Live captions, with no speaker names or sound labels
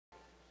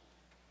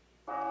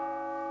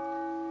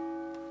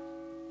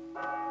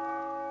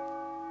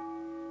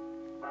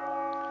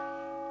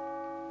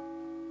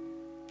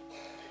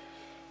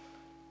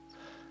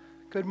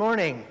Good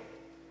morning.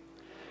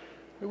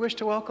 We wish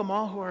to welcome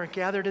all who are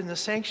gathered in the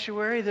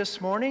sanctuary this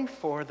morning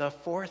for the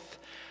fourth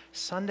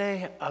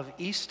Sunday of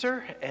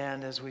Easter,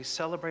 and as we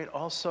celebrate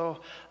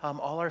also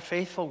all our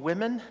faithful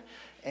women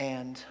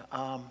and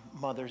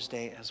Mother's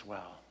Day as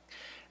well.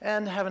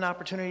 And have an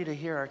opportunity to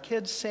hear our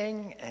kids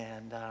sing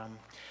and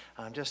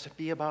just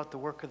be about the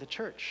work of the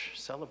church,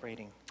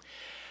 celebrating.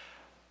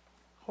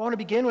 I want to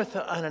begin with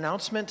an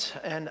announcement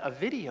and a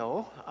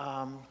video.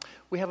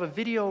 We have a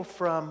video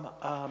from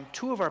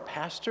two of our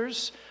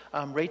pastors,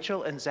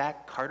 Rachel and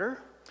Zach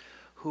Carter,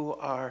 who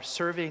are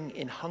serving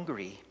in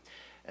Hungary.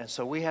 And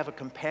so we have a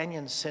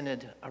companion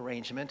synod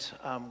arrangement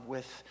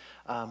with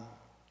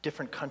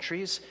different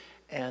countries.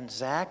 And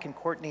Zach and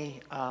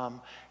Courtney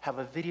have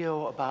a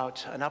video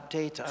about an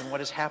update on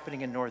what is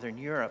happening in Northern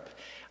Europe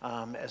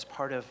as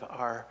part of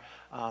our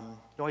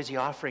noisy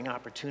offering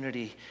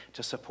opportunity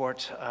to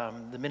support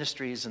the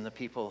ministries and the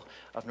people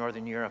of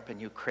Northern Europe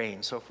and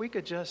Ukraine. So if we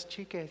could just,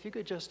 Chike, if you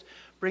could just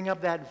bring up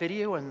that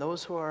video, and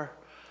those who are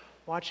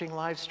watching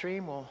live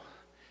stream will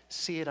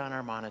see it on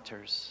our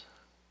monitors.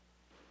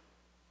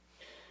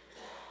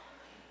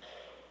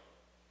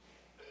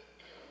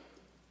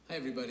 Hi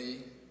everybody,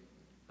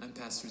 I'm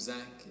Pastor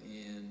Zach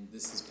and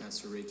this is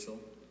Pastor Rachel,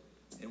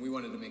 and we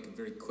wanted to make a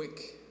very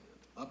quick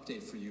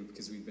update for you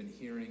because we've been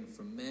hearing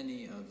from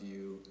many of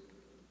you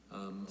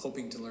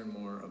hoping to learn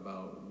more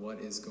about what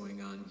is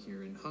going on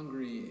here in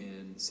Hungary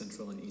and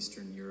Central and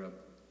Eastern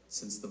Europe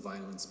since the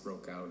violence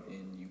broke out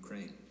in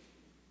Ukraine.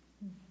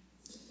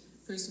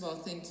 First of all,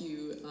 thank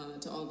you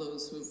to all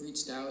those who have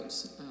reached out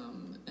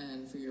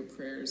and for your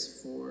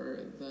prayers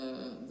for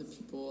the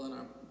people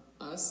and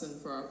us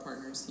and for our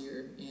partners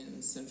here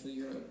in Central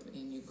Europe,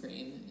 in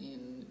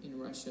Ukraine, in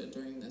Russia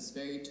during this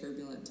very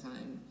turbulent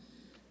time.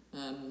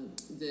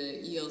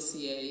 The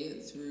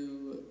ELCA,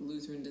 through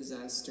Lutheran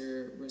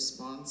Disaster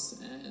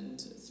Response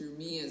and through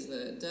me as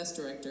the desk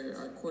director,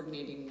 are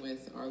coordinating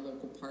with our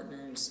local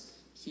partners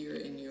here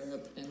in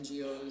Europe,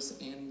 NGOs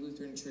and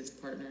Lutheran church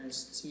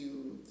partners,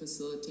 to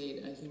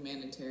facilitate a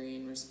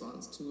humanitarian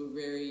response to a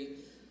very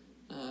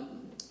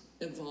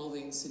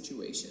evolving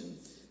situation.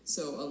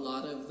 So a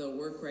lot of the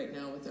work right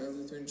now with our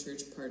Lutheran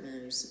church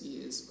partners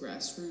is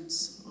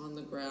grassroots, on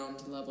the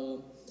ground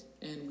level,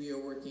 and we are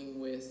working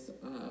with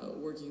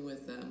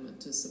them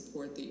to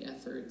support the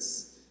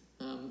efforts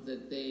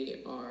that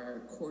they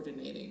are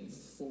coordinating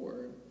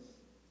for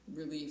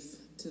relief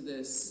to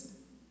this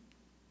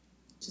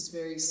just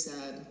very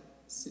sad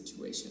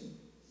situation.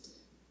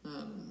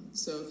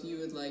 So if you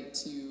would like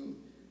to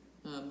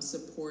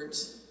support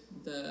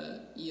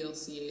the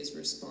ELCA's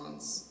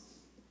response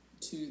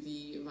to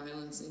the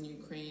violence in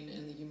Ukraine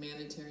and the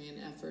humanitarian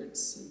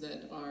efforts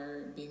that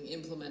are being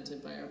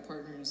implemented by our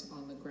partners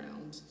on the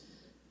ground,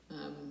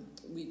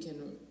 we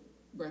can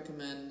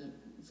recommend,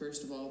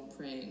 first of all,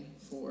 praying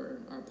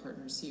for our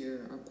partners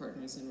here, our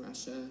partners in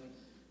Russia,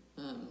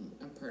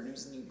 our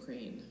partners in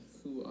Ukraine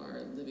who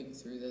are living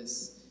through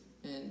this.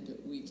 And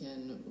we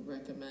can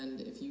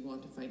recommend, if you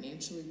want to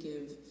financially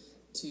give,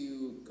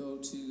 to go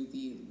to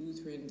the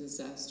Lutheran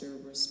Disaster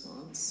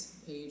Response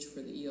page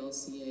for the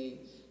ELCA,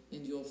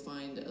 and you'll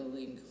find a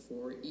link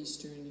for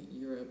Eastern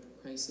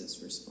Europe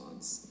Crisis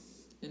Response.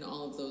 And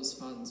all of those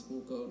funds will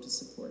go to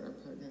support our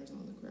partners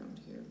on the ground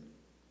here.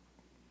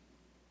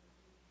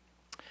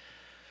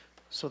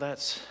 So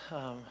that's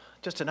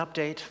just an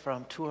update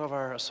from two of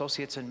our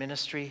associates in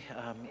ministry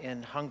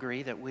in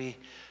Hungary that we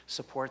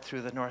support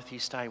through the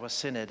Northeast Iowa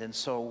Synod. And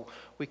so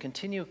we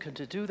continue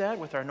to do that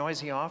with our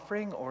noisy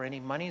offering or any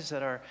monies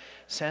that are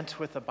sent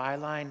with the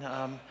byline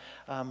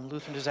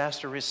Lutheran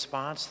Disaster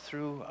Response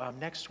through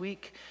next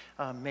week,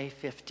 May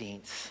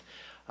 15th.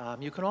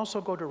 You can also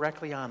go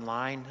directly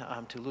online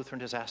to Lutheran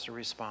Disaster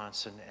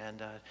Response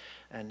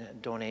and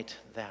donate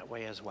that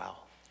way as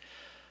well.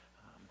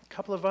 A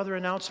couple of other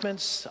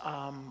announcements.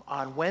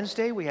 On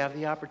Wednesday, we have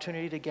the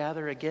opportunity to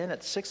gather again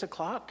at 6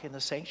 o'clock in the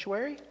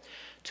sanctuary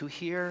to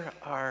hear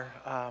our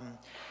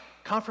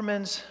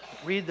confirmands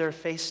read their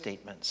faith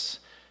statements.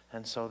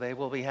 And so they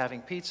will be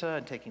having pizza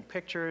and taking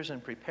pictures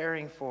and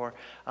preparing for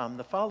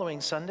the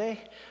following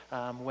Sunday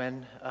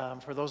when,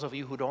 for those of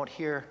you who don't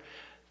hear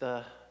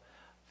the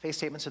faith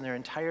statements in their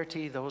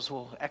entirety,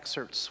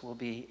 excerpts will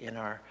be in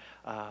our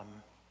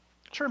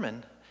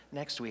sermon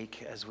next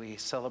week as we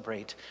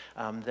celebrate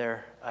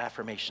their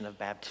affirmation of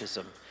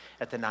baptism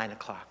at the 9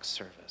 o'clock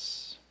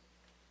service.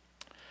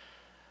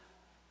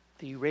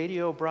 The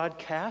radio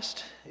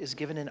broadcast is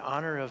given in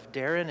honor of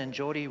Darren and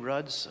Jody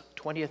Rudd's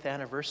 20th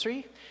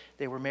anniversary.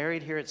 They were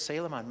married here at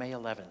Salem on May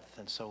 11th,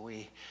 and so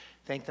we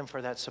thank them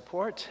for that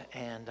support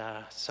and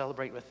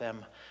celebrate with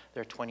them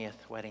their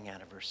 20th wedding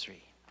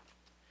anniversary.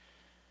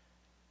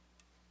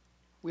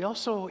 We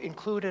also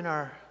include in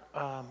our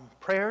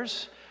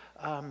prayers,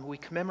 we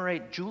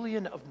commemorate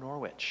Julian of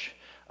Norwich,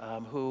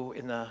 who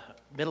in the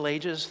Middle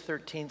Ages,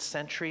 13th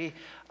century,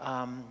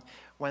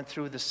 went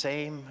through the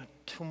same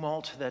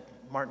tumult that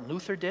Martin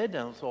Luther did,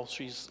 although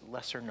she's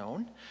lesser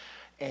known.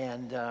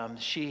 And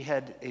she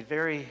had a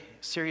very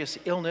serious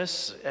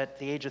illness at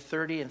the age of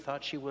 30 and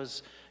thought she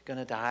was going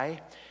to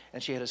die.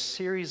 and she had a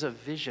series of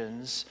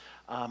visions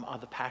on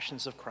the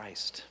passions of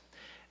Christ.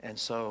 And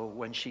so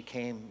when she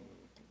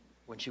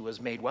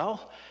was made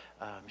well,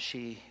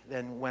 she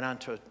then went on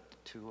to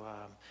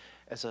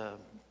as a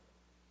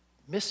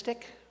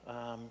mystic,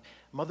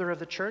 mother of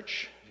the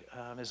church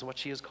is what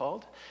she is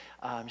called.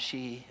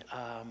 She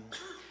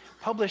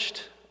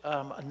published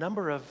a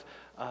number of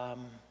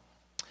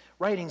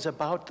writings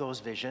about those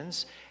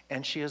visions,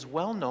 and she is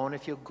well known.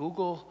 If you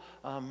Google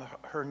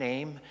her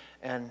name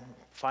and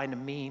find a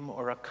meme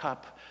or a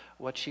cup,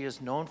 what she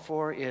is known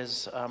for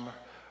is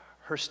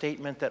her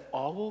statement that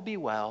all will be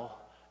well,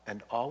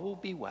 and all will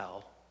be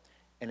well,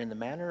 and in the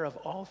manner of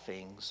all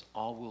things,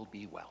 all will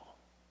be well.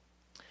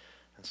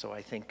 And so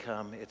I think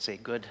it's a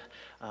good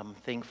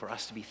thing for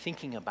us to be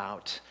thinking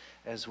about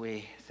as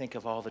we think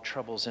of all the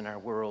troubles in our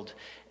world,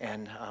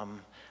 and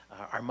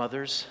our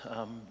mothers,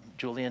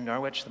 Julian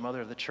Norwich, the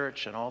mother of the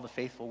church, and all the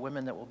faithful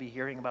women that we'll be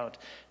hearing about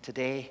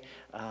today,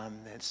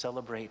 and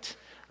celebrate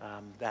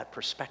that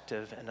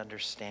perspective and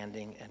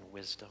understanding and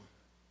wisdom.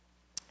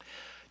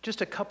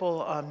 Just a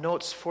couple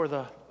notes for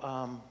the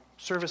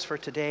service for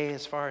today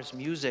as far as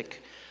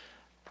music.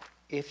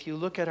 If you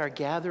look at our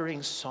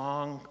gathering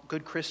song,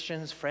 Good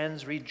Christians,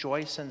 Friends,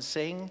 Rejoice and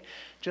Sing,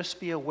 just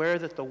be aware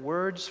that the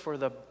words for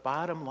the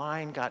bottom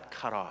line got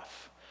cut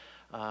off.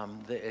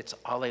 It's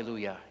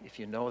Alleluia. If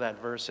you know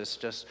that verse, it's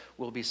just,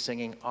 we'll be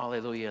singing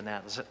Alleluia in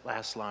that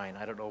last line.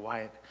 I don't know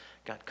why it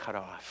got cut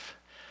off.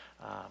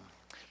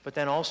 But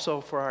then also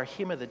for our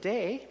hymn of the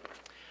day,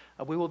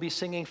 we will be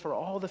singing For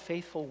All the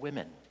Faithful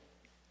Women.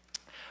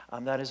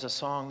 That is a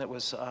song that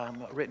was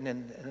written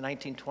in the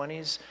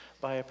 1920s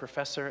by a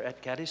professor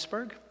at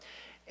Gettysburg,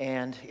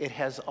 and it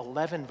has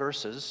 11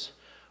 verses.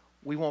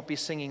 We won't be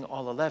singing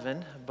all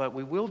 11, but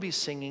we will be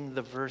singing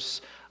the verse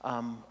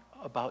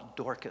about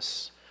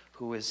Dorcas,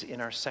 who is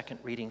in our second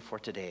reading for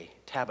today,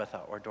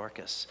 Tabitha or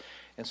Dorcas.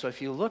 And so if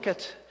you look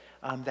at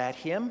that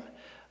hymn,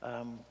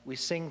 we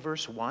sing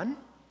verse 1,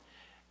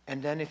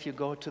 and then if you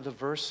go to the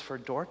verse for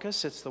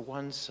Dorcas, it's the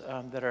ones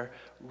that are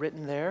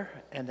written there,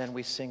 and then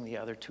we sing the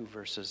other 2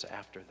 verses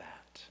after that.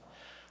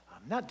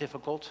 Not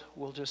difficult,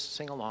 we'll just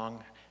sing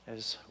along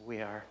as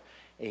we are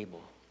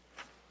able.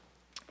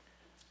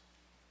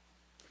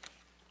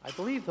 I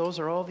believe those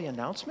are all the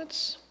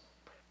announcements.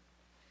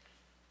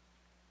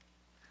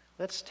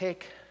 Let's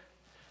take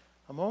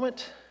a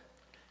moment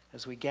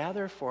as we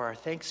gather for our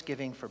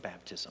thanksgiving for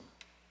baptism.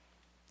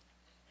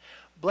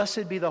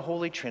 Blessed be the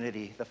Holy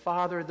Trinity, the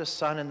Father, the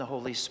Son, and the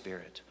Holy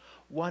Spirit,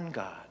 one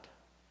God,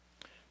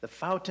 the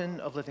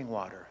fountain of living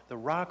water, the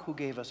rock who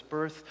gave us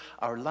birth,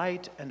 our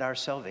light and our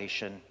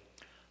salvation.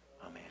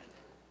 Amen.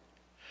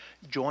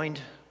 Joined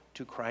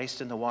to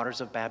Christ in the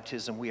waters of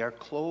baptism, we are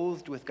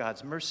clothed with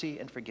God's mercy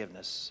and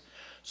forgiveness.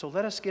 So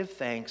let us give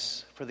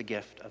thanks for the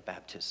gift of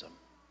baptism.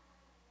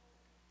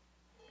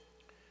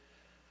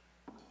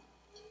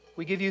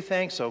 We give you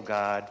thanks, O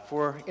God,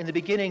 for in the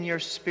beginning your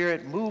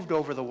Spirit moved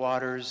over the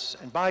waters,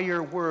 and by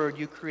your word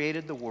you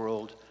created the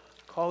world,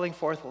 calling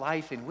forth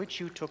life in which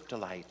you took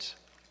delight.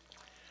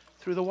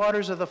 Through the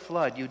waters of the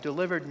flood you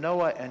delivered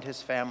Noah and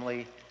his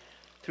family.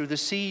 Through the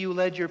sea you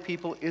led your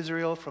people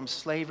Israel from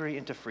slavery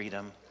into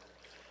freedom.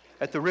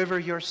 At the river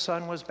your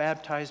Son was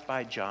baptized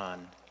by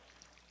John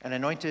and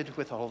anointed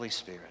with the Holy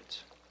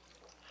Spirit.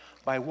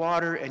 By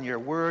water and your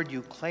word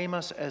you claim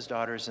us as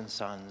daughters and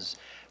sons,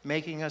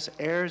 making us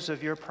heirs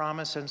of your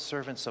promise and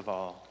servants of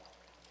all.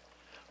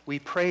 We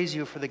praise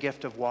you for the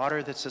gift of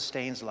water that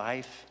sustains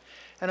life,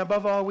 and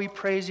above all, we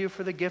praise you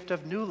for the gift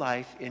of new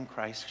life in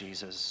Christ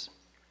Jesus.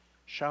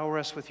 Shower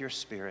us with your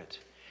Spirit,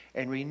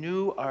 and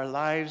renew our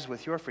lives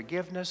with your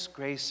forgiveness,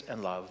 grace,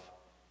 and love.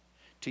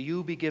 To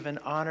you be given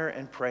honor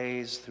and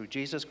praise through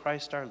Jesus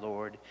Christ our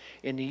Lord,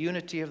 in the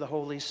unity of the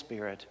Holy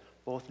Spirit,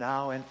 both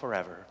now and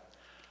forever.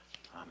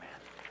 Amen.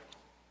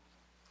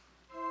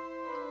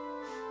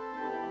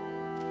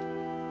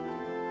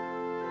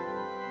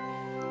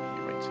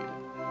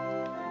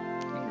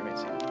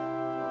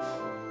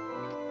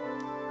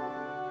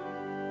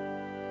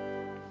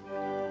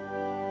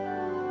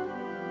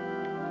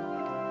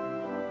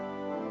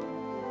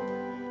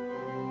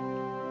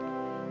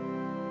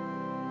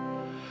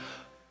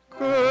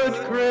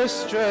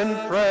 Christian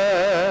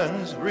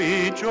friends,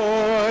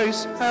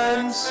 rejoice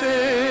and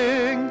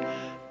sing.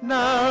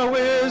 Now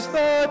is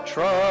the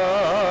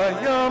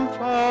triumph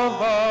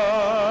of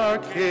our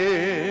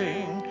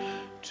King.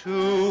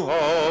 To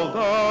all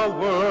the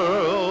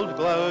world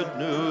glad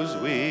news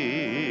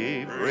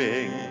we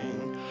bring.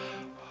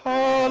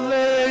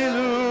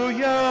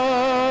 Hallelujah,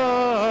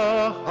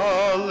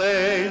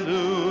 hallelujah,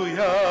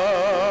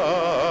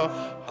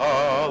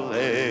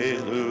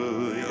 hallelujah.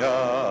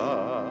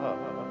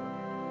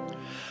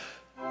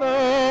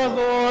 The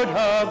Lord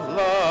of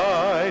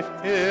life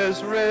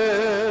is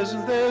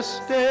risen this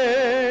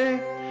day.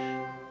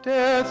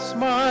 Death's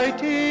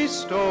mighty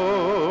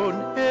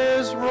stone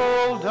is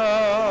rolled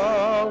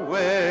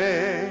away.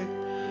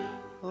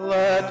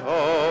 Let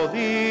all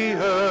the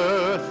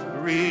earth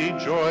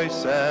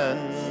rejoice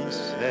and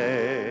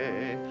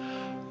say,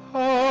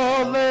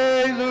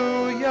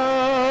 Hallelujah,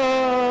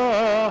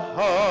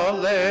 hallelujah.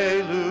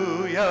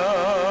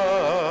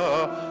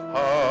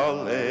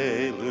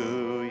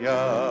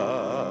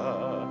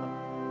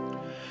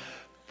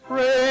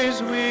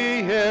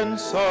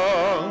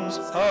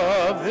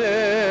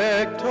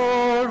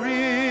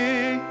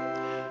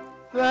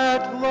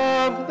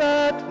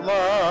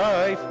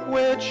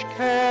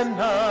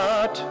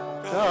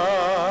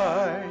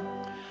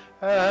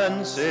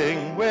 and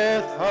sing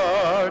with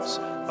hearts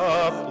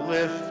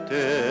uplifted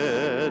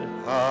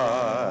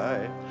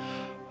high.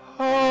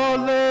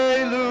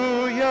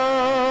 Hallelujah,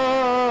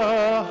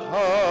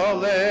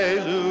 hallelujah,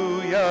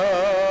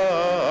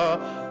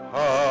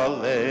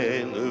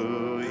 hallelujah.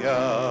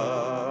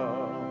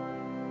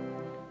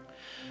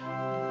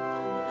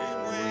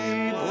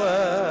 We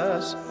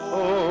bless,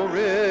 O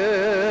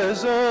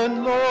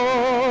risen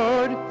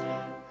Lord,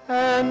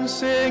 and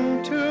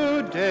sing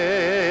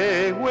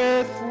today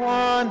with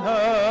one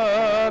accord.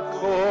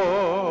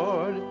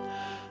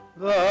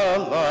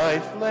 The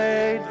life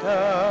laid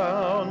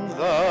down,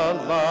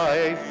 the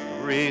life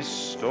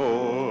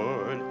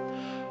restored.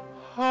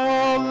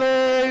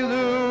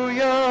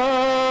 Hallelujah,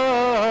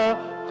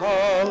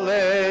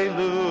 hallelujah,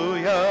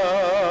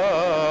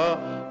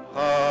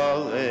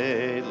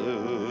 hallelujah.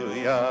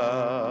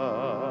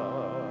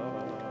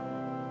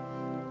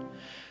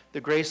 The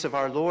grace of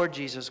our Lord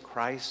Jesus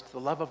Christ, the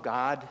love of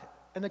God,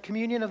 and the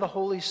communion of the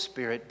Holy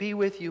Spirit be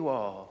with you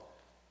all.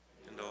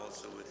 And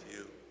also with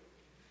you.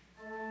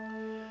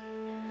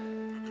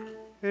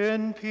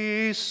 In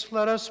peace,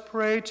 let us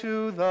pray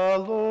to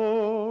the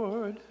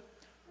Lord.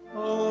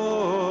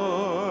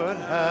 Lord,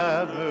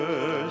 have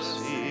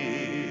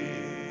mercy.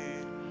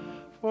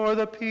 For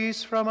the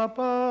peace from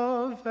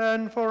above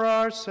and for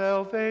our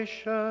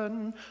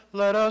salvation,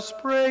 let us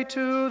pray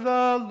to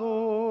the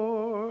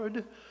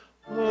Lord.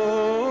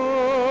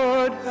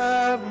 Lord,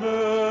 have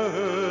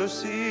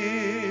mercy.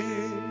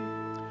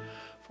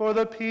 For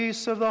the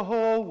peace of the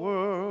whole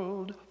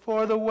world,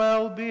 for the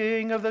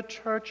well-being of the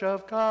Church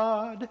of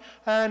God,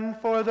 and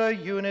for the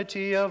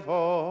unity of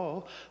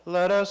all,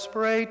 let us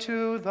pray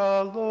to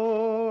the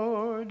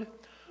Lord.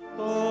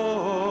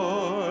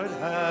 Lord,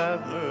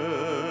 have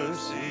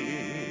mercy.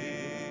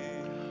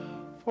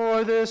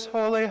 For this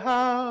holy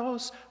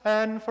house,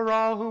 and for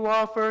all who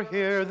offer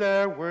here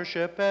their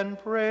worship and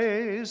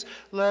praise,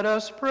 let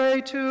us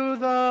pray to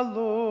the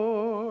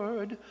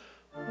Lord.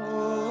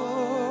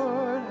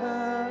 Lord,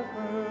 have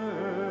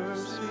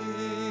mercy.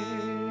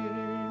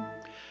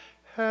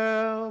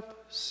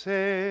 Help,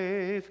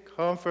 save,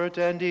 comfort,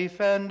 and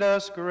defend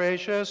us,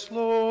 gracious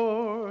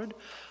Lord.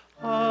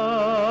 Amen.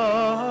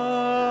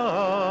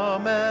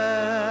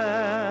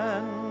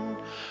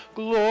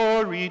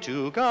 Glory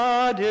to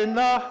God in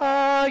the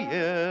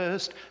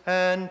highest,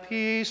 and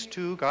peace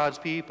to God's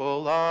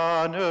people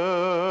on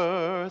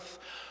earth.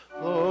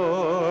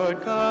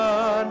 Lord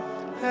God,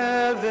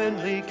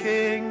 heavenly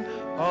King,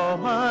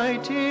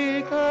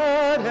 almighty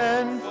God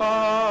and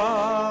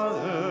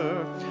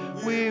Father,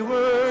 we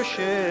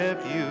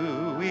worship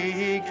you, we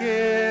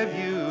give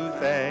you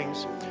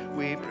thanks,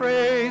 we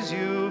praise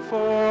you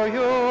for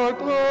your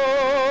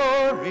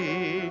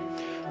glory,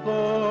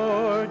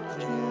 Lord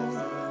Jesus,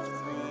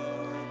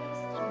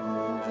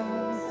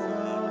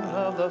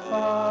 of the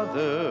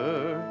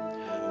Father,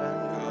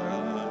 and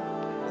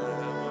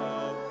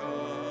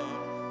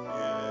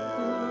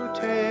who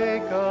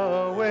take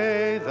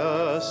away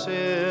the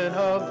sin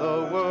of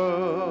the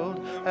world,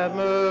 have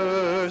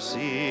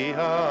mercy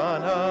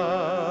on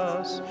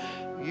us.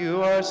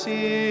 You are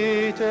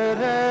seated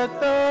at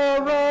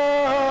the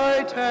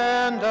right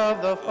hand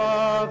of the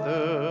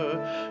Father.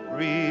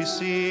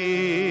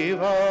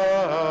 Receive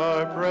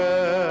our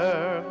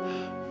prayer.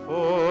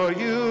 For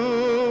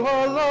you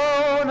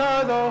alone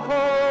are the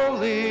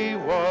Holy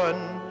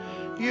One.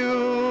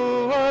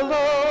 You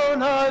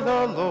alone are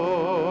the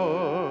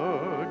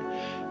Lord.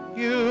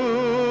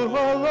 You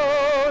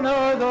alone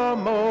are the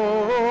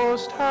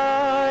Most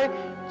High.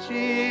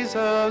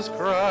 Jesus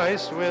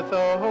Christ with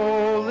the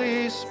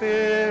Holy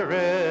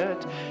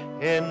Spirit,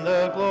 in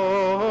the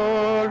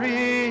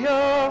glory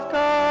of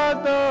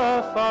God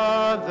the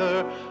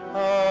Father.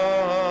 Amen.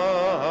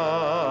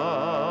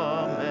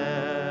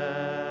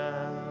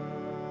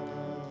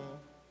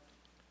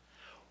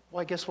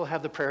 Well, I guess we'll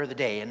have the prayer of the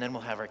day, and then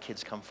we'll have our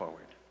kids come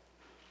forward.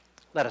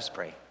 Let us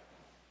pray.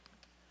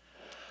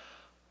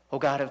 O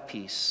God of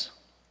peace,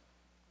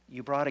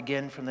 you brought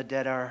again from the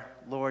dead our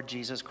Lord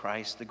Jesus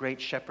Christ, the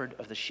great shepherd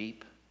of the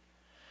sheep.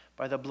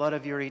 By the blood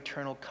of your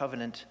eternal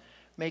covenant,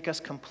 make us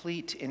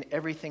complete in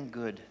everything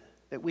good,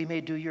 that we may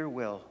do your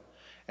will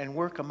and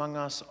work among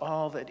us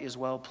all that is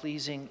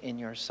well-pleasing in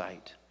your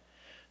sight.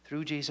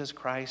 Through Jesus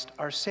Christ,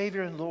 our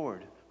Savior and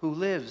Lord, who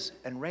lives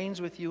and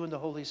reigns with you in the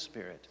Holy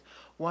Spirit,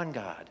 one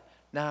God,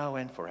 now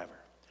and forever.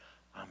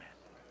 Amen.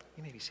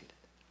 You may be seated.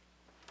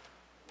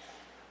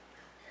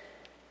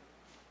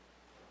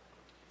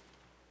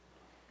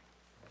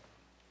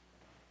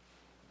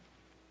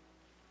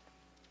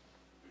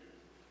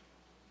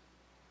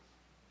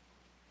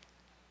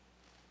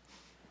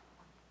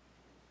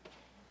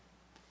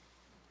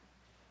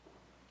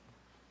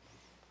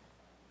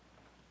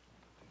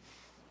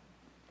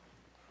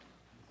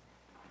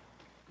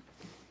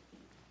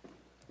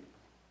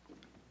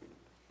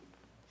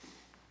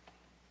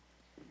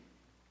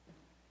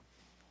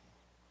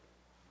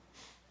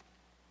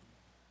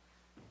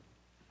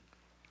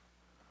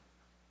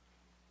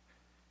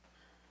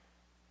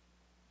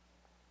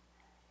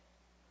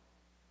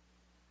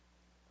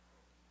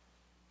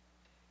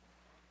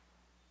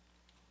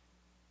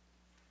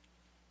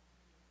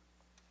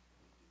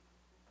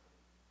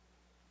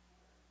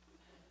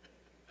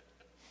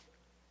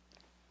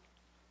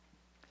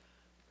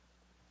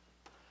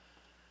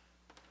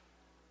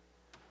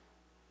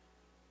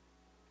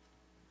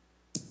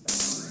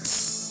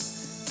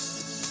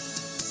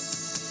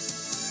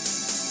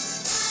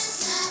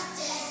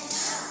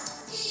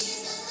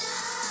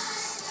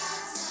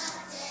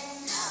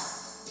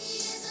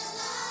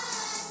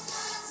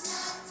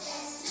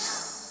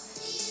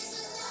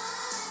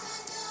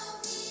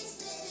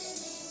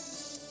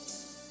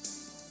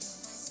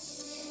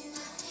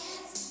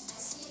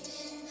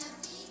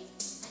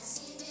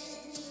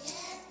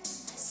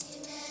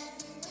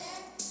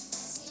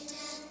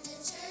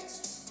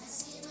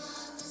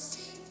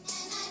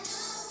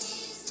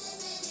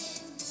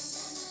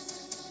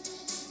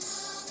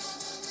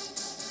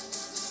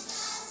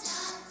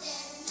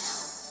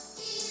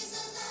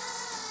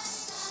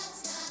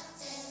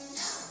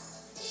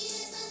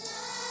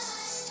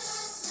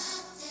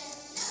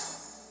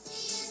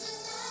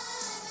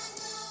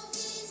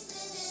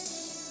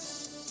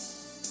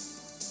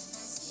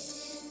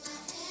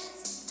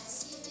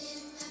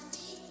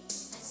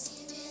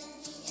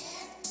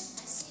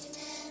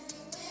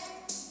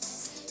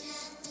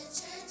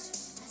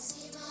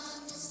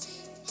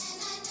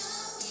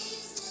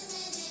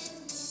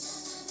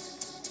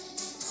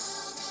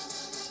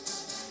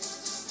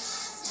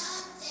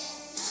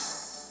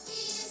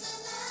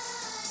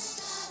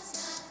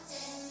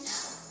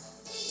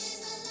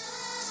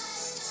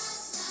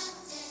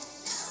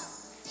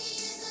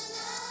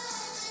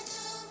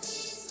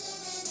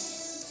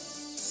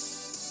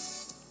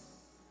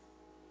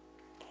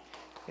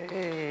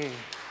 Hey,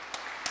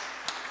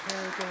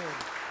 very good.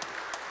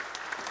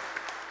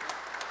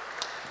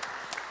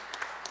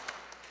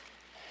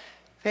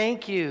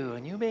 Thank you,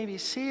 and you may be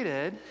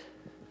seated.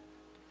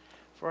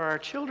 For our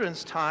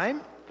children's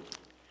time,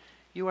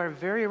 you are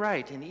very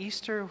right. In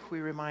Easter, we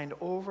remind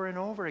over and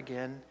over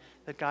again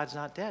that God's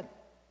not dead,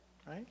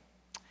 right?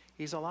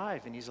 He's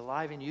alive, and He's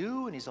alive in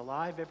you, and He's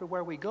alive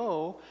everywhere we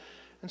go.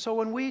 And so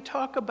when we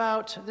talk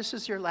about, this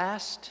is your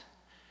last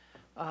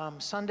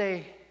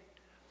Sunday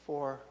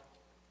for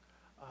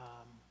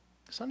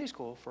Sunday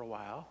school for a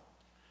while,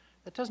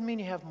 that doesn't mean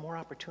you have more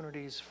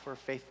opportunities for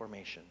faith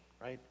formation,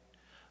 right?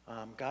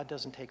 God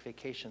doesn't take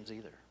vacations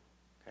either,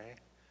 okay?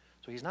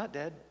 So He's not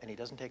dead, and He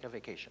doesn't take a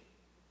vacation.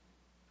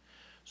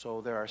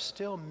 So there are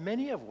still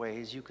many of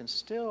ways you can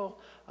still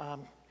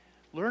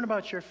learn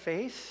about your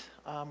faith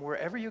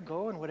wherever you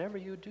go and whatever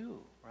you do,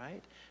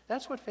 right?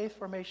 That's what faith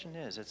formation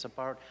is. It's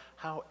about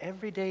how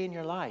every day in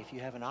your life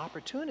you have an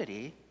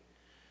opportunity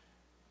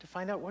to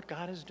find out what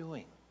God is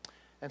doing.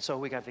 And so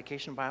we got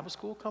Vacation Bible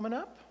School coming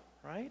up,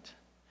 right?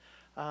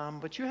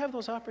 But you have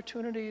those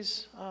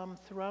opportunities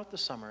throughout the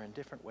summer in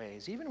different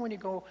ways. Even when you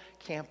go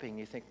camping,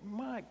 you think,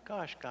 my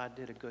gosh, God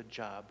did a good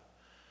job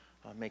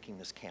making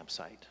this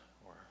campsite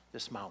or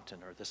this mountain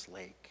or this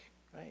lake,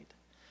 right?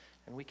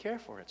 And we care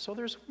for it. So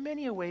there's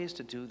many ways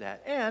to do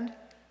that. And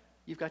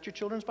you've got your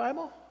children's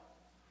Bible.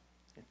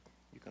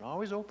 You can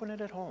always open it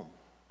at home,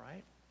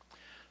 right?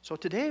 So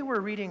today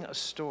we're reading a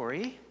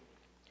story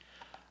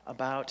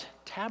about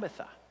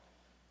Tabitha.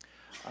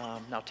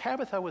 Now,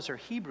 Tabitha was her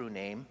Hebrew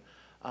name.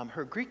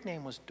 Her Greek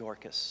name was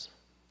Dorcas.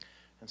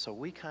 And so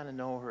we kind of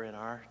know her in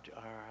our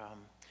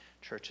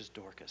church as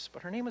Dorcas.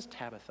 But her name was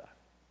Tabitha.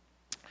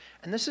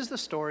 And this is the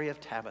story of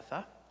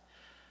Tabitha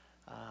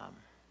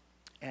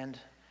and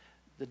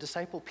the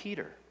disciple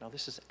Peter. Now,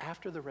 this is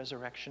after the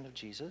resurrection of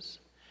Jesus.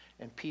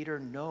 And Peter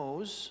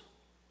knows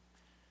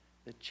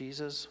that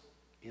Jesus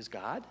is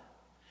God.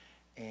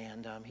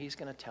 And he's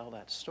going to tell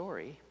that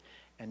story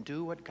and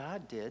do what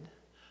God did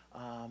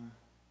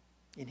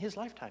in his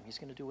lifetime. He's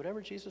going to do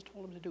whatever Jesus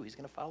told him to do. He's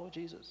going to follow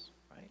Jesus,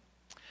 right?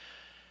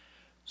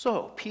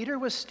 So, Peter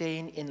was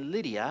staying in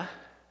Lydia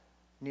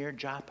near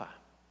Joppa.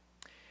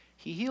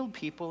 He healed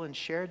people and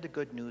shared the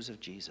good news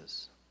of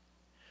Jesus.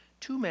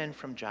 2 men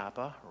from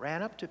Joppa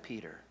ran up to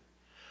Peter.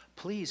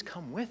 "Please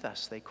come with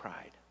us," they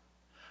cried.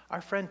 "Our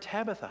friend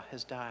Tabitha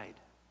has died."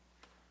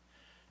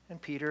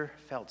 And Peter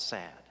felt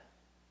sad.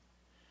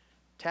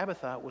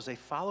 Tabitha was a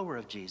follower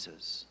of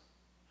Jesus.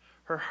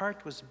 Her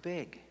heart was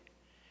big.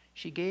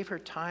 She gave her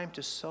time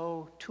to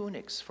sew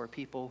tunics for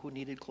people who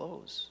needed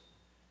clothes.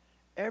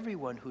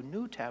 Everyone who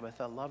knew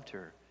Tabitha loved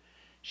her.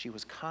 She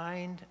was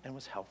kind and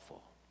was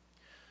helpful.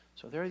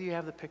 So there you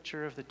have the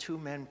picture of the 2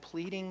 men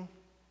pleading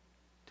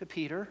to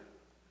Peter,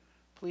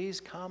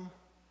 "Please come,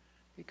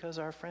 because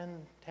our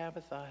friend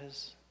Tabitha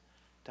has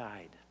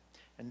died."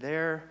 And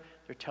there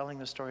they're telling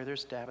the story.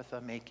 There's Tabitha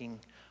making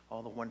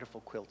all the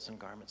wonderful quilts and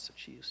garments that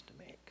she used to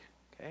make.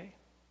 Okay?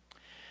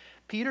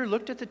 Peter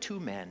looked at the 2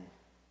 men.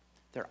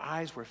 Their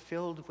eyes were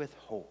filled with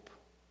hope.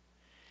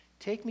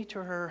 "Take me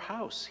to her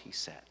house," he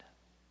said.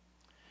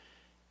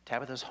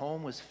 Tabitha's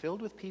home was filled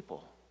with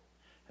people,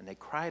 and they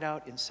cried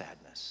out in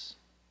sadness.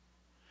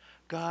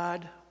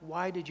 "God,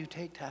 why did you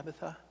take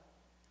Tabitha?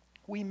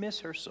 We miss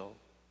her so.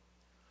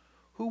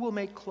 Who will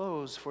make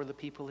clothes for the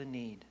people in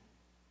need?"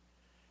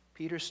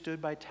 Peter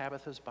stood by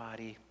Tabitha's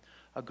body.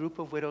 A group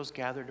of widows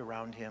gathered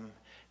around him.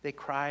 They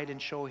cried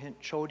and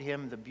showed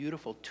him the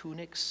beautiful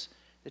tunics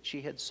that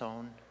she had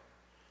sewn.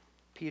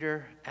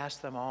 Peter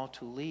asked them all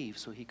to leave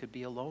so he could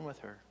be alone with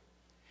her.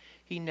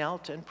 He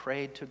knelt and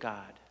prayed to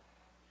God.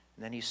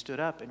 And then he stood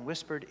up and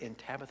whispered in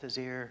Tabitha's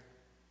ear,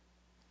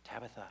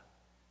 "Tabitha,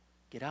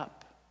 get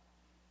up."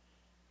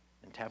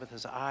 And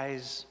Tabitha's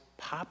eyes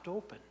popped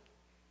open,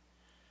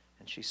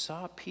 and she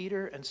saw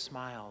Peter and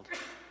smiled.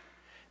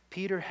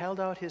 Peter held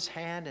out his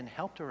hand and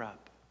helped her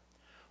up.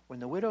 When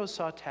the widows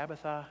saw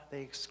Tabitha,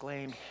 they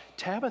exclaimed,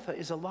 "Tabitha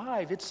is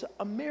alive. It's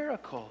a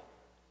miracle.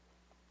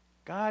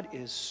 God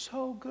is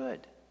so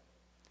good."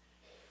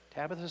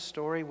 Tabitha's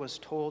story was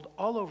told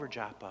all over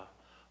Joppa.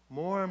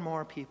 More and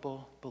more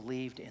people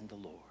believed in the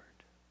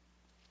Lord.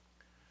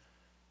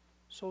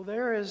 So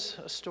there is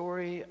a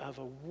story of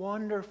a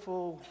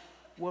wonderful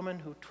woman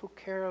who took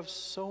care of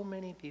so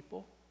many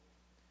people.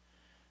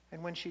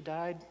 And when she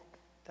died,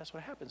 that's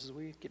what happens, is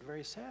we get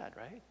very sad,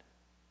 right?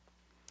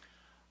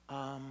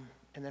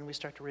 And then we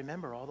start to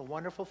remember all the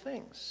wonderful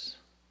things.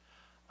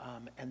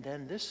 And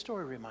then this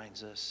story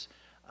reminds us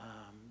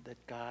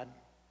that God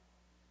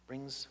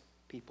brings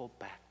people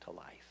back to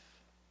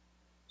life.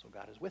 So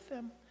God is with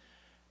them,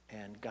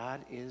 and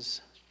God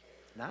is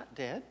not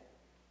dead.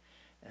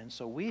 And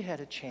so we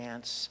had a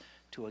chance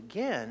to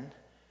again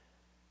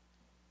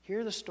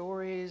hear the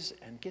stories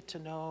and get to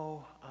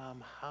know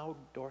how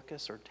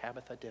Dorcas or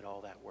Tabitha did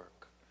all that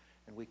work.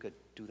 And we could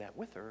do that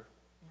with her,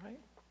 right?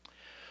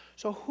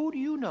 So who do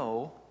you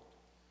know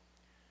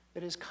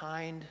that is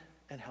kind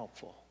and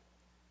helpful?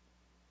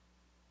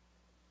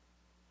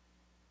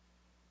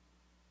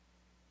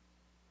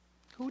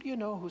 Who do you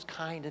know who's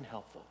kind and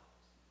helpful?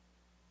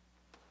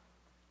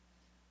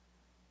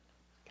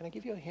 Can I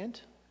give you a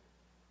hint?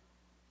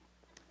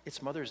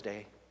 It's Mother's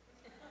Day.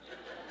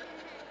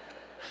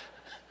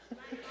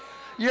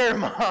 Your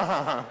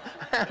mom,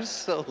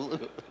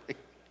 absolutely.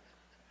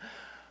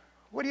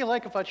 What do you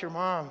like about your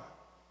mom?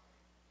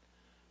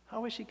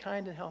 How is she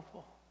kind and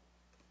helpful?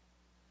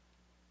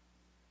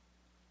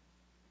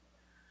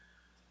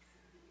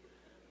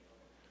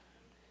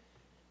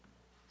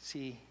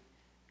 See,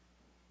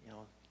 you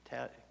know,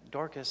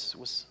 Dorcas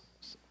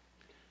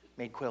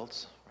made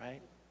quilts, right?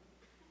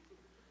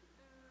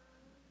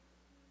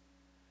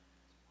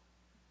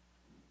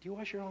 Do you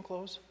wash your own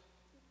clothes?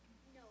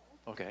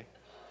 No. Okay.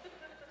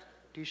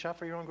 Do you shop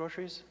for your own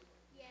groceries?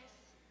 Yes.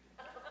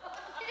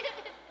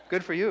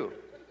 Good for you.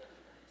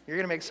 You're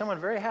going to make someone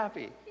very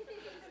happy.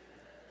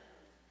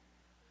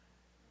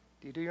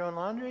 Do you do your own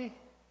laundry?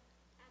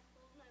 I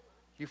fold my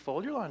laundry. You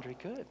fold your laundry.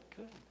 Good,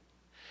 good.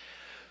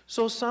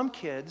 So some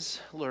kids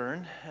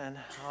learn, and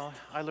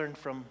I learned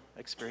from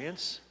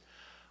experience,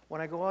 when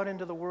I go out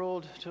into the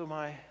world to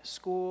my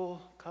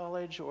school,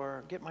 college,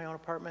 or get my own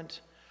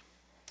apartment,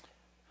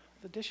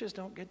 the dishes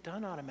don't get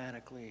done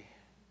automatically.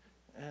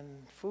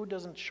 And food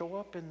doesn't show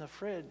up in the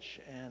fridge,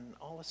 and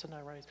all of a sudden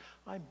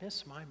I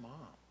miss my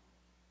mom,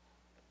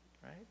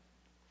 right?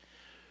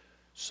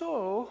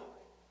 So,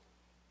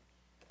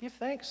 give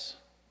thanks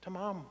to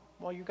mom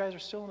while you guys are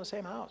still in the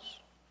same house,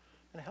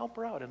 and help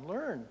her out, and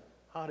learn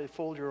how to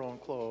fold your own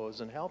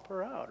clothes, and help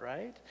her out,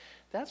 right?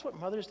 That's what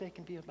Mother's Day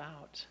can be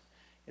about.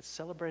 It's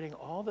celebrating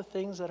all the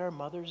things that our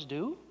mothers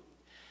do,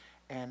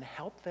 and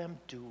help them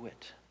do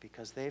it,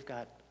 because they've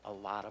got a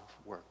lot of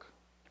work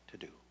to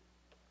do,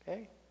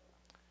 okay?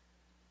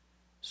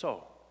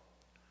 So,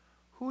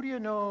 who do you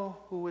know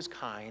who is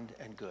kind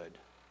and good?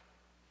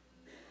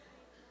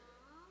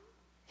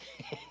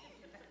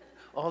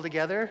 All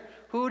together?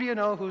 Who do you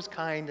know who's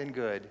kind and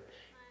good?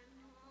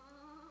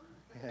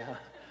 Yeah.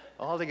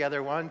 All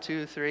together. 1,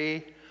 2,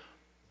 3.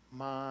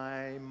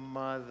 My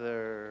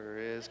mother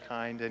is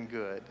kind and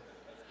good.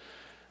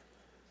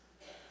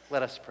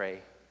 Let us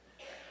pray.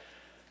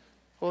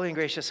 Holy and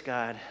gracious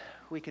God,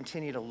 we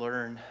continue to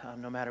learn,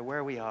 no matter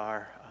where we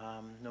are,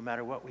 no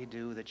matter what we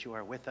do, that you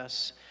are with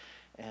us.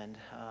 And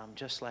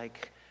just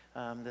like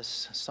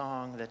this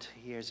song that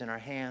he is in our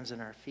hands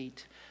and our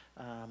feet,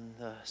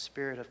 the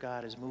Spirit of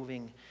God is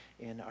moving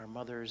in our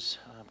mothers'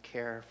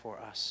 care for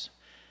us.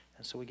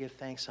 And so we give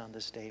thanks on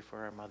this day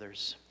for our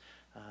mothers,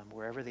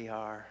 wherever they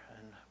are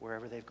and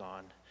wherever they've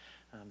gone,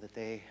 that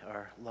they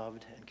are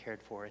loved and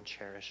cared for and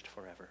cherished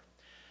forever.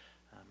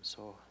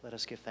 So let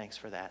us give thanks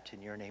for that.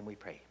 In your name we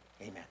pray.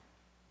 Amen.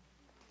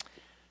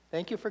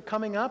 Thank you for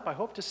coming up. I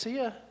hope to see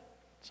you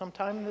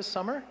sometime this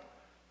summer,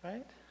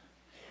 right?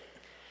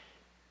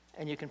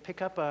 And you can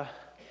pick up a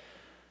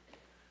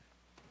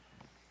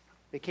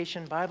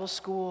Vacation Bible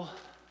School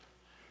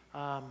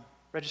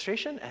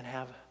registration and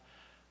have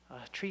a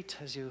treat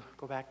as you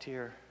go back to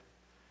your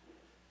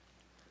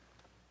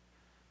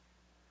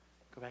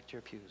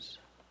pews.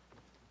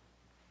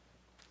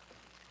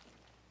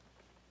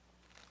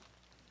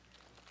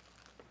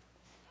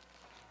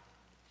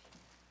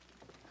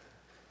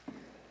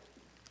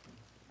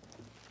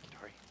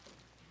 Tori,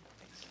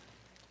 thanks.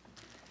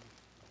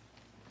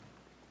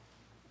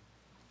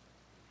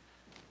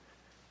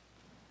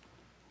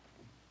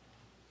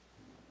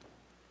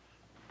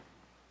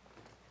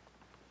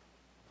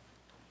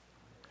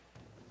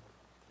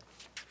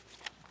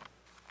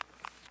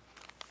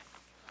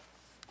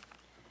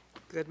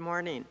 Good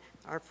morning.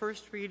 Our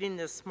first reading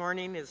this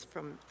morning is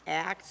from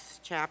Acts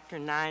chapter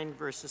 9,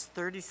 verses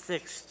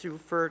 36 through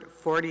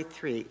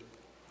 43.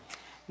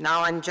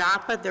 Now in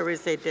Joppa there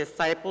was a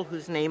disciple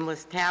whose name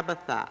was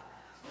Tabitha,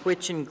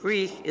 which in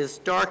Greek is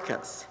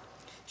Dorcas.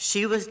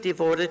 She was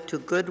devoted to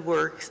good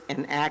works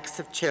and acts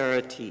of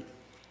charity.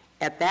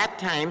 At that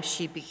time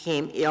she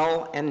became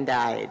ill and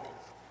died.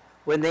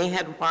 When they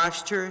had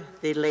washed her,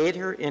 they laid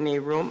her in a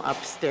room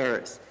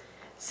upstairs.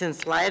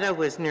 Since Lydda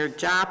was near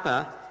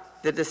Joppa,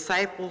 the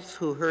disciples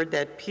who heard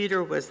that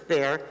Peter was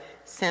there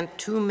sent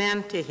 2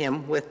 men to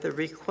him with the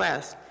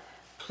request,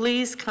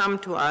 "Please come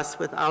to us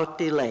without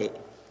delay."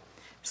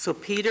 So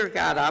Peter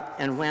got up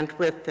and went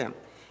with them.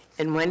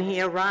 And when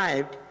he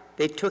arrived,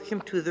 they took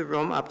him to the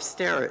room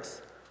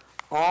upstairs.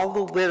 All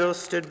the widows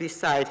stood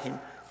beside him,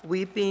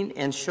 weeping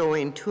and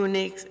showing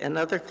tunics and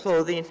other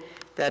clothing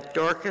that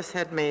Dorcas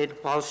had made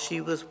while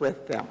she was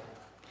with them.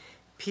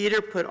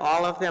 Peter put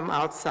all of them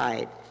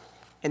outside,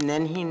 and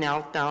then he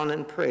knelt down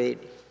and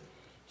prayed.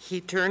 He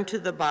turned to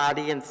the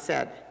body and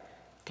said,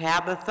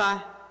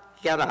 "Tabitha,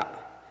 get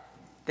up."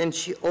 Then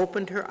she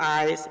opened her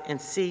eyes,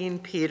 and seeing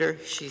Peter,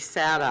 she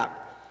sat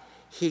up.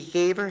 He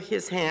gave her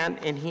his hand,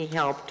 and he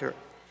helped her.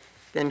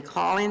 Then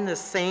calling the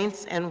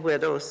saints and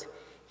widows,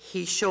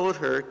 he showed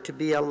her to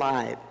be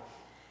alive.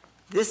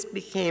 This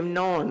became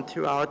known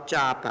throughout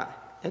Joppa,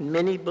 and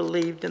many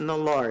believed in the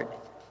Lord.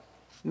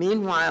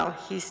 Meanwhile,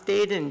 he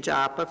stayed in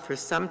Joppa for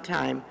some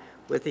time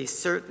with a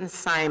certain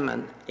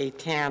Simon, a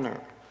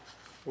tanner.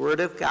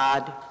 Word of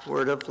God,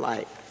 word of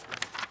life.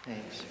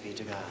 Thanks be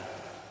to God.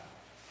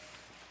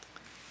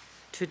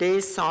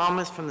 Today's psalm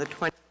is from the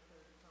 23rd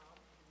Psalm.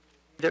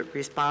 it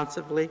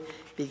responsibly,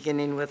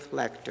 beginning with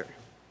Lecter.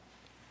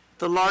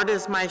 The Lord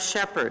is my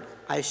shepherd,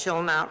 I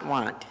shall not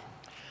want.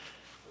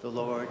 The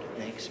Lord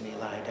makes me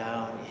lie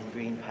down in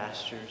green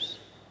pastures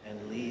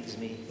and leads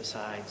me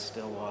beside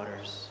still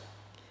waters.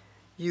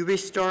 You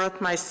restoreth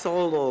my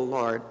soul, O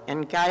Lord,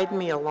 and guide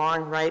me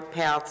along right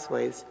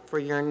pathways for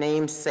your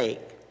name's sake.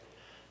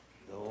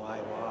 Though I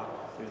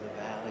walk through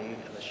the valley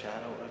of the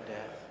shadow of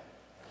death,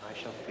 I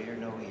shall fear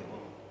no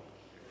evil,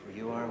 for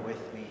you are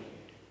with me.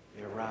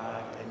 Your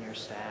rod and your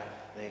staff,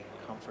 they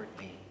comfort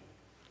me.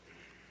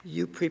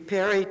 You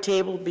prepare a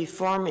table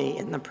before me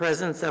in the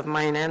presence of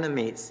mine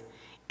enemies,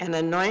 and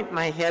anoint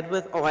my head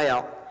with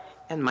oil,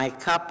 and my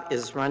cup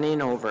is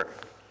running over.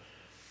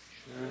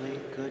 Surely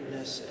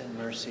goodness and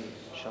mercy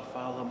shall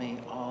follow me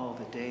all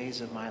the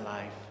days of my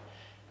life,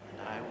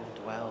 and I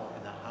will dwell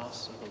in the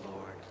house of the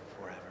Lord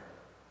forever.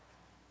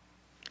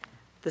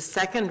 The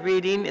second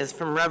reading is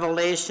from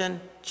Revelation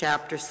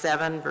chapter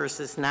 7,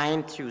 verses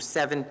 9 through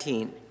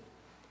 17.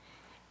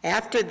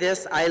 After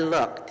this I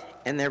looked,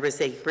 and there was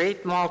a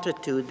great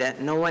multitude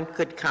that no one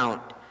could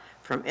count,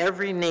 from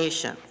every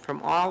nation,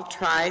 from all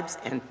tribes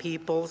and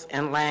peoples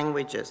and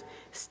languages,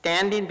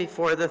 standing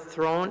before the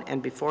throne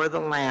and before the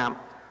Lamb,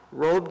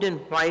 robed in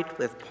white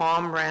with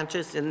palm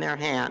branches in their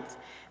hands.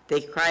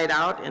 They cried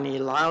out in a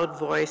loud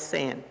voice,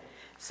 saying,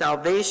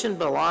 Salvation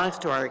belongs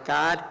to our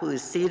God who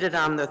is seated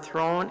on the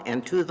throne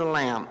and to the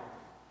Lamb.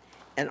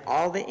 And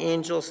all the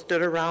angels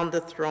stood around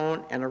the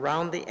throne and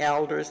around the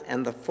elders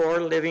and the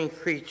 4 living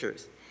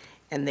creatures.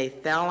 And they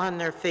fell on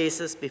their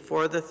faces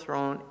before the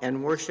throne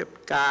and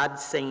worshiped God,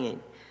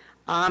 singing,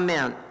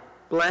 Amen,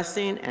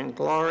 blessing and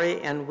glory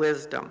and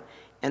wisdom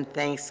and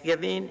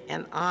thanksgiving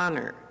and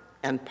honor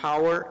and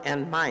power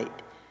and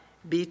might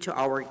be to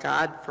our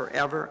God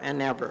forever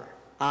and ever.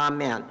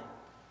 Amen.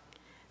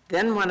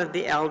 Then one of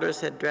the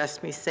elders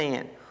addressed me,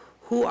 saying,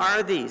 Who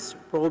are these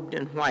robed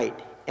in white,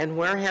 and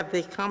where have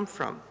they come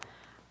from?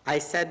 I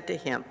said to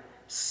him,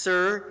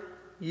 Sir,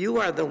 you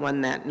are the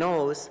one that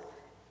knows.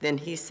 Then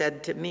he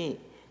said to me,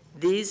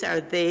 These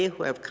are they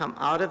who have come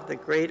out of the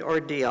great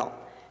ordeal.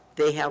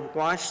 They have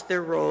washed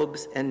their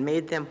robes and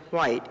made them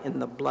white in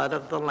the blood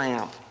of the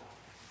Lamb.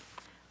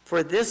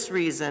 For this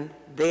reason,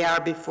 they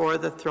are before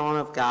the throne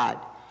of God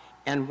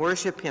and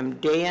worship him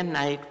day and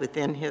night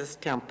within his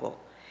temple.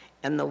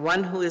 And the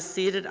one who is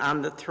seated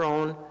on the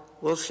throne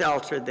will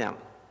shelter them.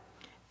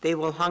 They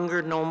will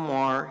hunger no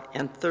more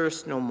and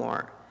thirst no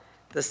more.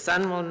 The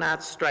sun will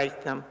not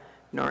strike them,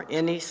 nor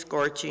any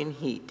scorching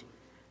heat.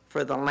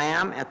 For the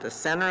Lamb at the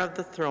center of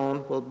the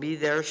throne will be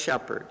their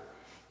shepherd,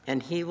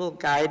 and he will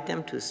guide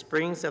them to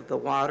springs of the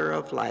water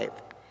of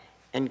life.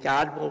 And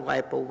God will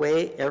wipe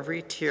away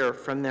every tear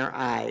from their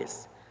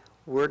eyes.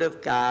 Word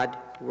of God,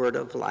 word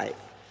of life.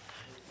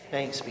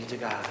 Thanks be to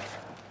God.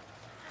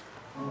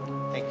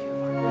 Thank you.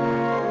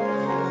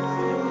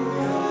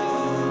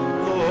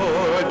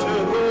 Lord, to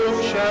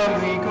whom shall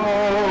we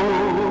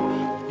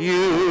go?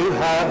 You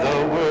have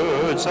the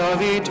words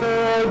of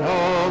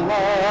eternal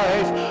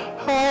life.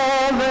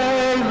 Hallelujah.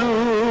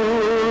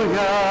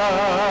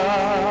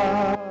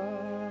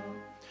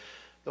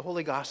 The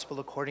Holy Gospel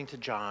according to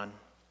John.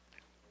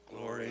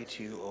 Glory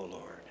to you, O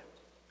Lord.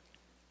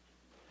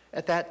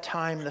 At that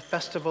time, the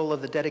festival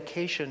of the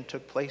dedication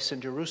took place in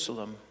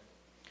Jerusalem.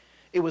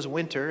 It was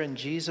winter, and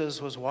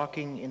Jesus was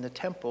walking in the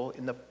temple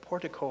in the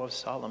portico of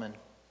Solomon.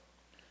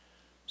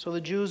 So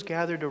the Jews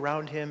gathered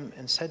around him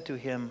and said to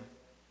him,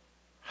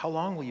 How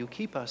long will you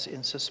keep us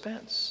in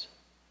suspense?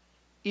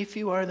 If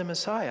you are the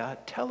Messiah,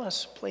 tell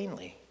us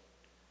plainly.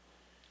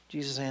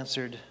 Jesus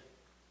answered,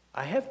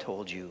 I have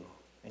told you,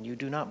 and you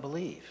do not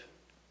believe.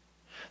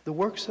 The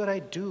works that I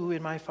do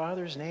in my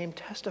Father's name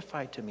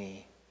testify to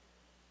me,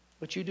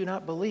 but you do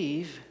not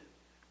believe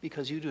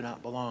because you do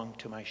not belong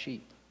to my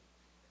sheep.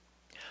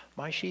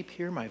 My sheep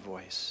hear my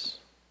voice,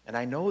 and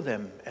I know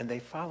them, and they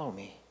follow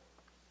me.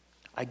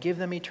 I give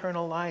them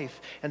eternal life,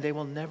 and they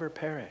will never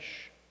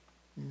perish.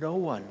 No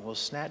one will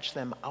snatch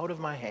them out of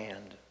my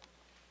hand.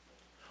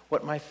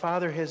 What my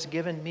Father has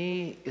given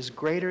me is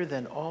greater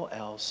than all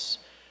else,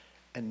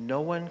 and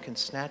no one can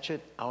snatch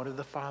it out of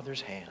the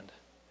Father's hand.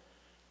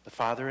 The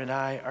Father and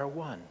I are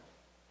one.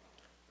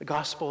 The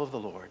gospel of the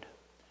Lord.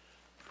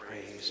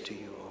 Praise to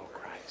you, O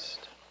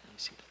Christ. Be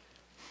seated.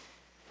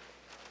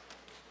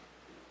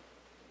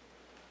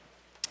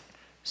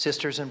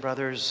 Sisters and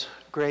brothers,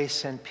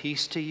 grace and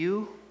peace to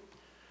you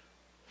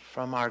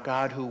from our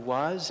God who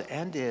was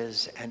and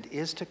is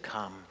to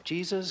come,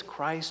 Jesus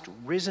Christ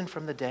risen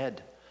from the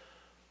dead.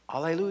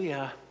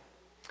 Alleluia.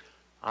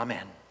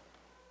 Amen.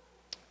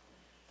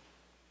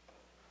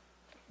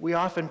 We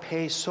often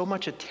pay so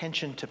much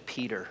attention to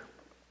Peter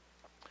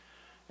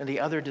and the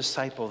other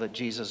disciple that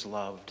Jesus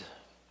loved,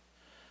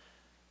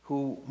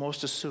 who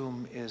most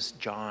assume is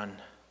John,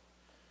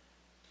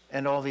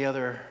 and all the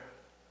other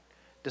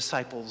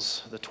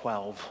disciples, the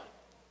 12.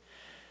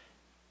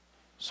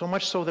 So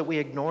much so that we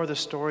ignore the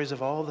stories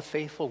of all the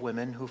faithful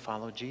women who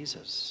followed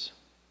Jesus.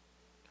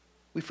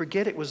 We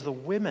forget it was the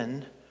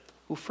women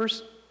who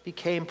first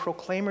became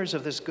proclaimers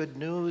of this good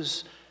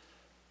news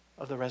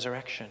of the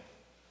resurrection.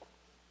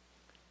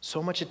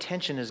 So much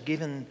attention is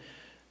given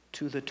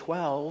to the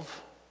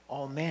 12,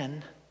 all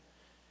men.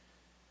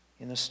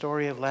 In the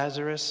story of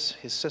Lazarus,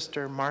 his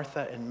sister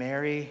Martha and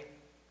Mary,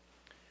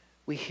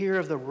 we hear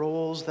of the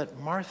roles that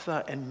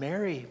Martha and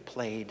Mary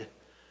played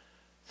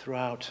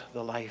throughout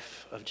the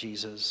life of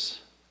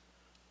Jesus.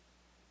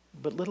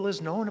 But little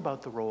is known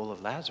about the role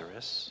of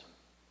Lazarus.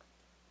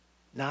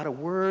 Not a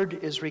word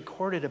is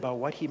recorded about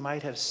what he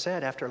might have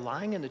said after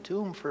lying in the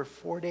tomb for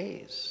 4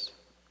 days.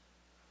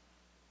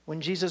 When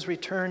Jesus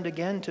returned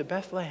again to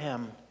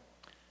Bethlehem,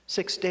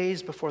 6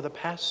 days before the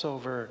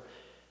Passover,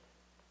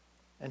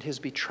 and his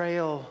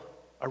betrayal,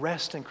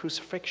 arrest, and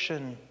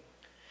crucifixion,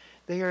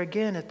 they are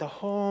again at the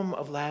home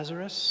of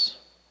Lazarus.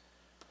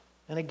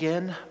 And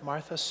again,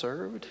 Martha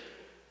served.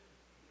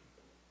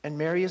 And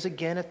Mary is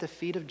again at the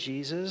feet of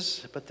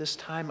Jesus, but this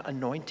time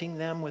anointing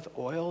them with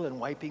oil and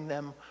wiping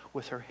them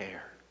with her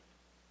hair.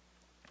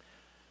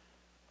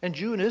 And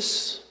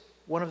Judas,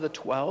 one of the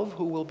 12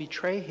 who will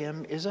betray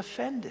him, is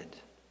offended.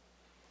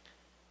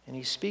 And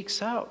he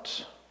speaks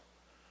out.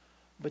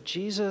 But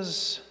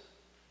Jesus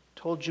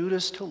told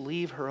Judas to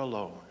leave her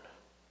alone,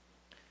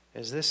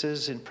 as this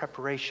is in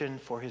preparation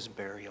for his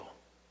burial.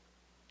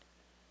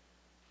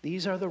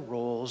 These are the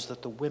roles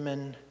that the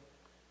women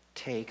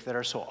take that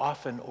are so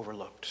often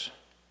overlooked.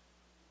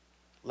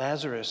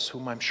 Lazarus,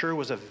 whom I'm sure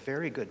was a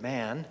very good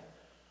man,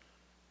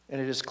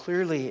 and it is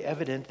clearly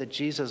evident that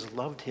Jesus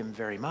loved him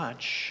very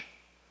much,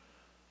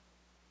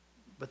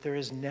 but there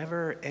is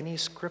never any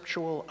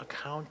scriptural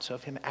account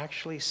of him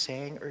actually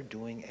saying or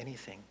doing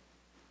anything.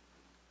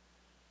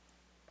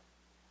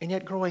 And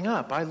yet growing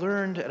up, I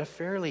learned at a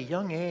fairly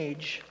young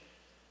age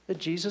that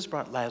Jesus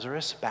brought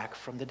Lazarus back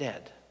from the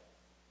dead.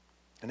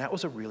 And that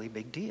was a really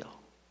big deal.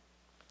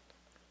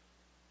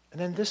 And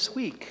then this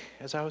week,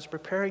 as I was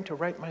preparing to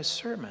write my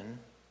sermon,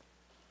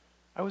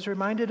 I was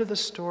reminded of the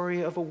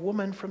story of a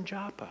woman from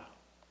Joppa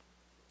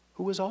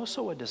who was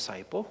also a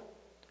disciple,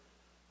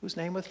 whose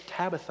name was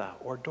Tabitha,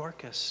 or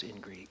Dorcas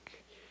in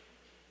Greek,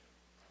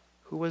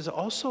 who was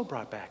also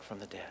brought back from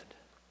the dead.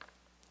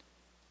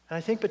 And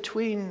I think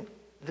between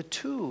the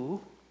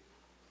two,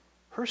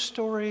 her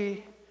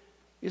story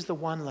is the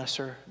one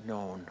lesser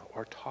known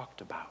or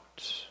talked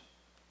about.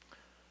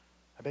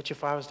 I bet you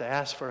if I was to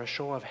ask for a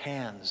show of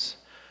hands,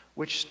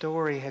 which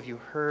story have you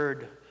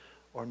heard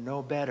or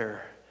know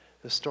better?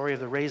 The story of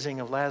the raising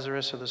of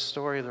Lazarus or the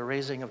story of the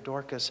raising of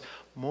Dorcas?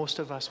 Most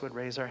of us would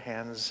raise our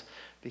hands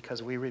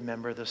because we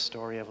remember the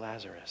story of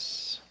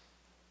Lazarus.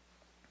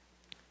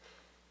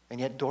 And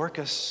yet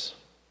Dorcas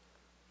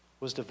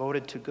was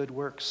devoted to good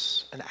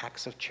works and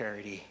acts of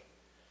charity,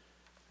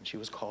 and she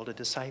was called a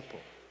disciple.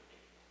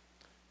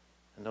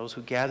 And those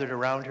who gathered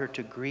around her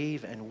to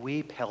grieve and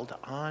weep held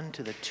on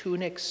to the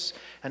tunics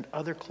and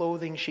other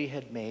clothing she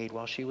had made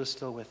while she was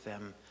still with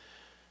them.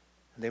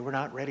 And they were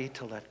not ready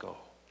to let go.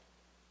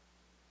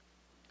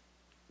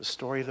 The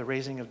story of the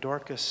raising of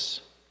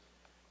Dorcas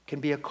can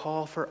be a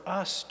call for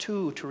us,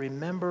 too, to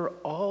remember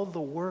all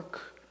the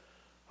work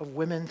of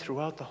women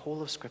throughout the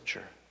whole of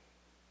Scripture.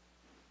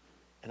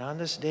 And on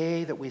this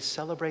day that we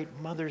celebrate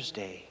Mother's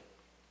Day,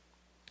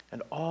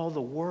 and all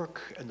the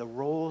work and the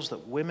roles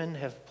that women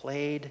have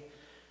played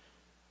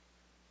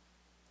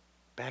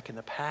back in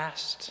the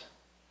past,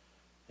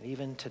 and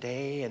even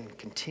today, and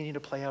continue to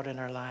play out in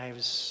our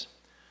lives,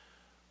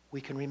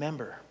 we can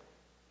remember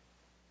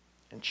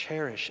and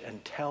cherish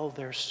and tell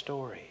their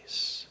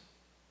stories.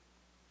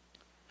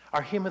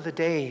 Our hymn of the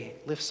day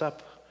lifts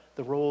up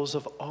the roles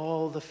of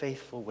all the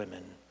faithful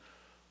women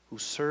who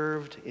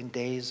served in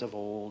days of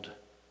old,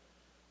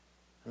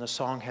 and the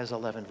song has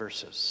 11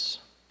 verses.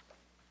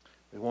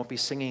 We won't be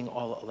singing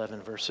all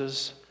 11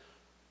 verses,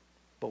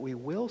 but we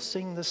will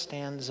sing the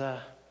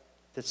stanza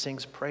that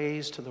sings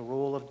praise to the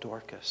role of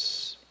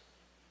Dorcas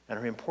and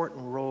her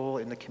important role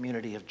in the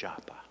community of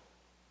Joppa.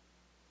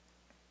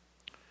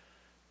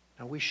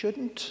 Now, we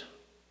shouldn't,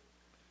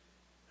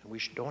 and we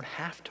don't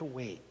have to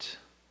wait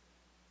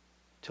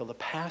till the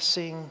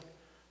passing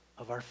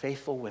of our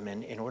faithful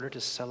women in order to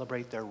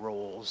celebrate their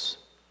roles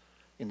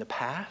in the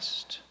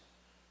past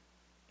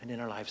and in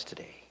our lives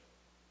today.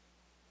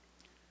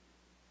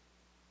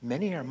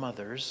 Many are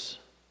mothers,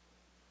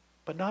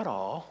 but not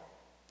all,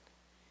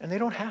 and they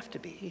don't have to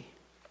be.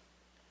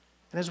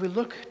 And as we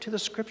look to the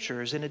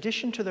Scriptures, in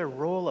addition to their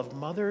role of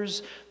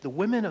mothers, the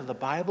women of the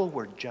Bible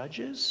were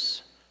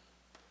judges,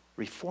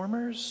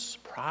 reformers,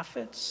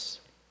 prophets,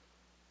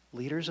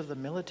 leaders of the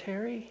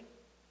military,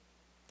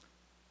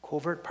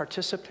 covert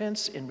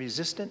participants in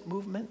resistant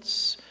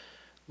movements,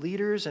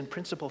 leaders and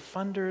principal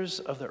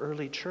funders of the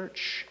early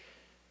church,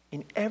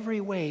 in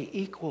every way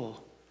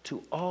equal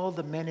to all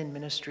the men in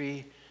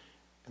ministry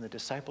and the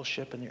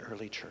discipleship in the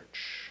early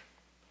church.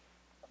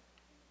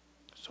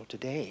 So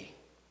today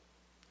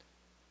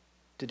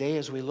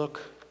as we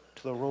look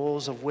to the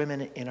roles of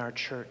women in our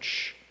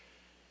church,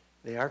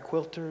 they are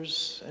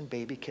quilters and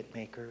baby kit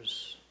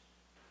makers.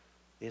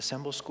 They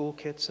assemble school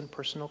kits and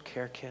personal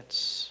care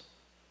kits.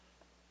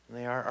 And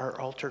they are our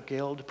altar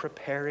guild,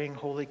 preparing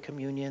Holy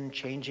Communion,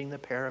 changing the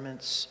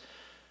paraments,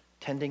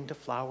 tending to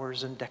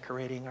flowers and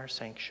decorating our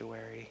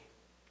sanctuary.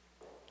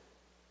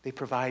 They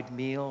provide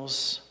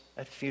meals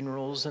at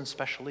funerals and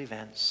special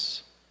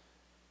events.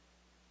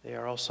 They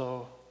are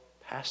also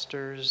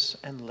pastors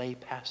and lay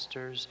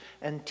pastors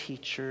and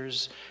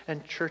teachers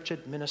and church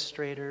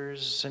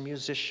administrators and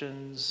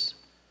musicians.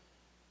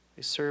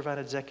 They serve on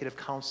executive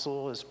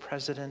council as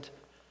president,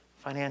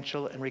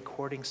 financial and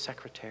recording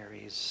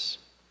secretaries.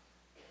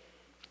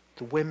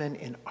 The women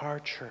in our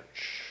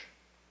church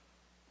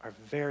are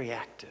very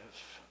active.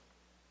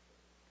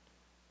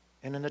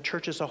 And in the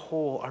church as a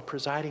whole, our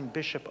presiding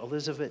bishop,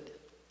 Elizabeth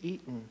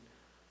Eaton,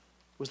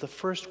 was the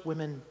first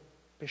woman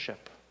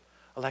bishop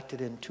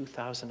elected in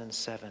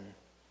 2007.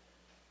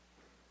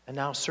 And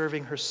now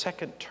serving her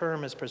second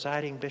term as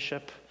presiding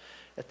bishop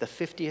at the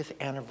 50th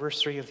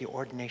anniversary of the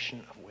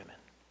ordination of women.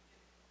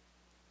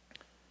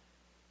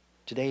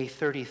 Today,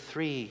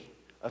 33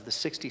 of the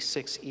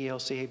 66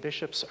 ELCA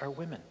bishops are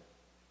women.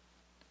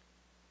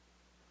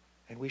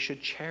 And we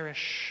should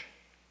cherish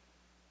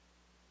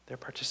their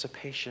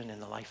participation in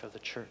the life of the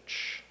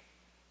church.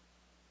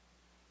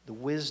 The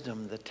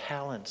wisdom, the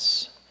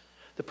talents,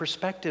 the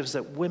perspectives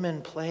that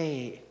women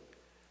play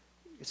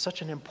is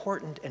such an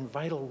important and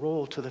vital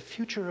role to the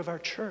future of our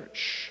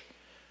church.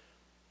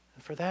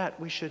 And for that,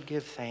 we should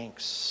give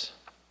thanks.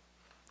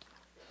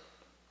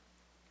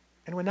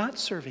 And when not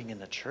serving in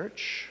the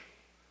church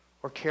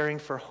or caring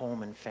for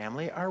home and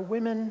family, our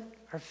women,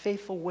 our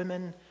faithful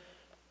women,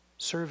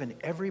 serve in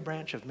every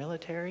branch of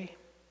military,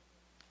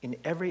 in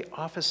every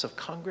office of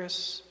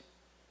Congress.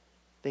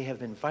 They have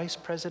been vice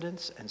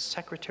presidents and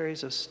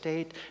secretaries of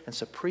state and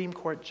Supreme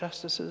Court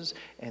justices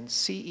and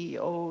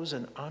CEOs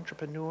and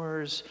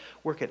entrepreneurs,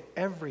 work at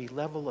every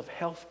level of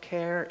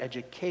healthcare,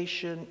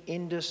 education,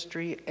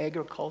 industry,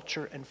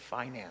 agriculture, and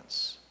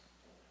finance.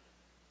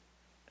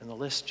 And the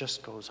list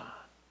just goes on.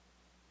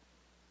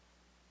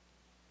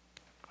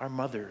 Our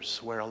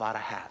mothers wear a lot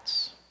of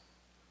hats.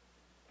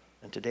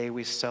 And today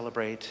we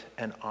celebrate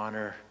and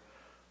honor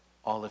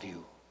all of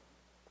you.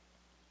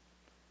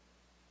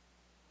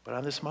 But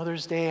on this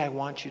Mother's Day, I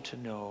want you to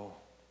know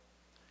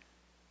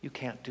you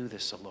can't do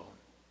this alone.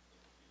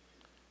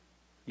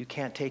 You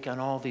can't take on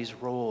all these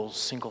roles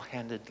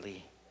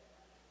single-handedly.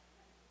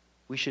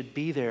 We should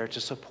be there to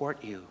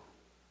support you,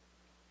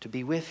 to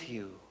be with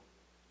you,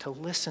 to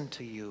listen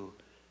to you,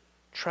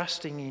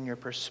 trusting in your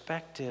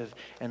perspective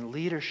and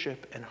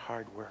leadership and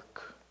hard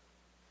work.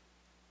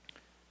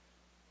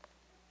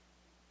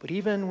 But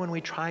even when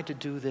we try to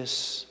do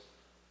this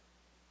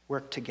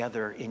work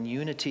together in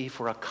unity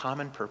for a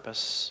common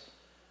purpose,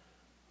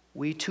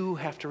 we too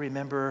have to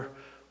remember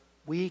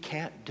we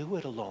can't do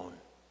it alone.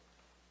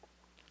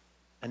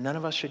 And none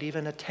of us should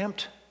even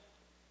attempt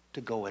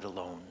to go it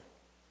alone.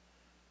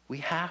 We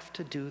have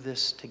to do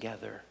this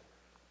together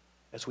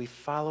as we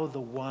follow the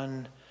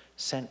one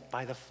sent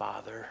by the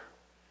Father,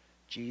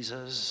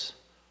 Jesus,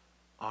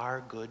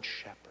 our Good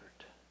Shepherd.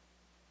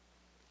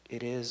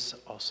 It is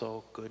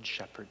also Good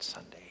Shepherd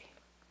Sunday.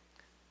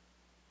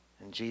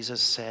 And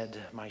Jesus said,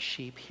 "My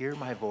sheep hear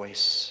my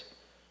voice,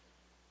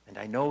 and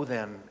I know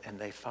them, and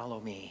they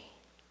follow me."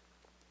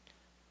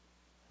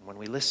 And when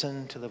we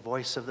listen to the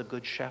voice of the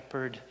Good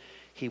Shepherd,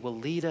 he will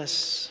lead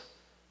us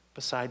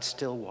beside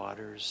still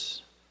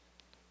waters,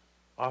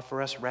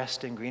 offer us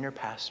rest in greener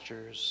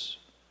pastures.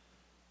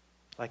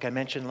 Like I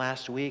mentioned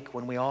last week,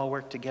 when we all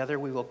work together,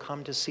 we will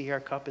come to see our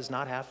cup is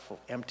not half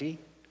empty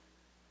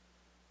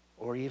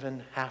or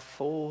even half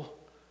full,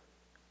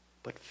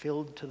 but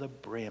filled to the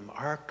brim.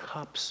 Our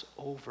cups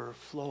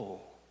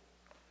overflow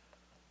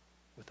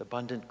with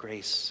abundant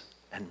grace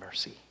and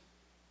mercy.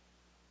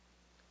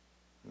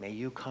 May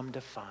you come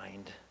to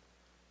find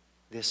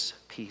this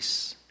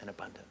peace and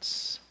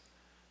abundance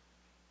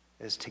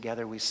as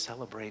together we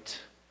celebrate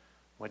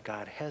what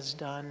God has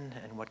done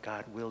and what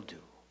God will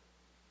do.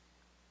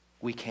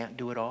 We can't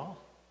do it all,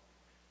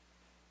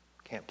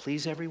 can't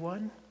please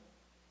everyone,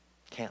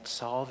 can't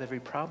solve every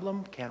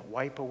problem, can't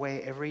wipe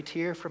away every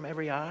tear from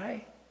every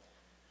eye,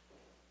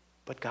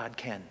 but God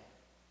can.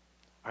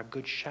 Our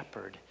Good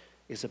Shepherd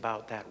is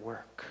about that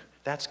work.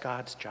 That's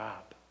God's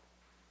job.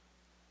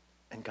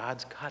 And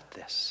God's got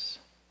this.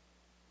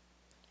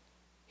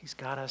 He's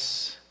got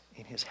us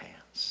in his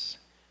hands.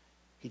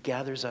 He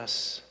gathers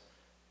us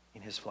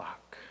in his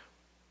flock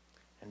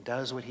and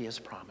does what he has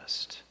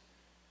promised.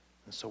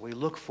 And so we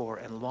look for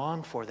and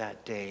long for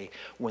that day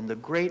when the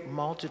great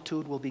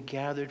multitude will be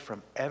gathered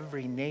from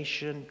every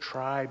nation,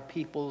 tribe,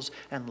 peoples,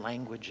 and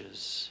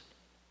languages.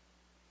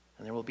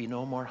 And there will be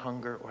no more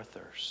hunger or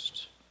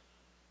thirst,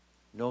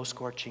 no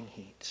scorching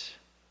heat,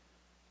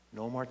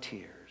 no more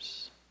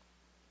tears,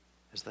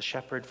 as the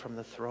shepherd from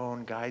the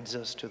throne guides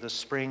us to the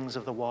springs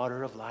of the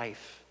water of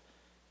life.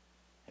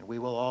 And we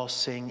will all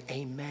sing,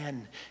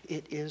 "Amen,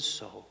 it is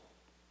so."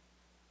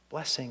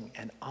 Blessing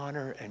and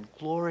honor and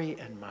glory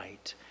and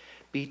might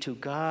be to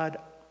God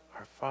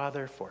our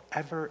Father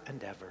forever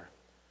and ever.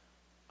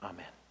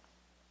 Amen.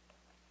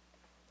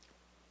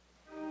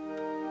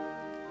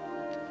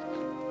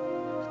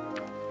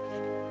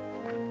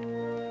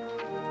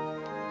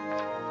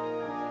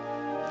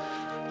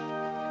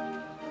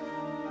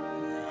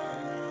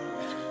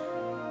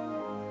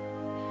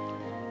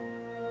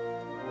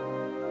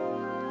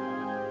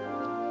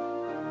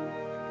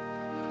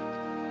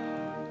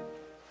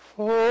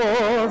 For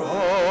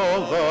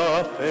all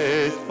the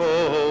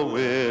faithful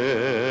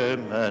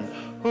women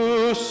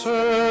who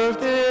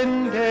served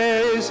in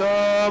days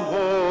of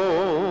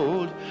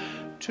old,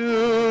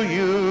 to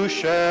you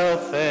shall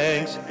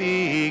thanks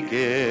be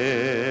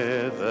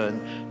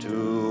given,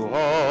 to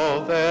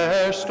all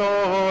their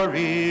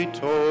story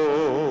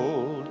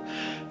told.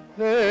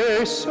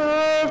 They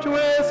served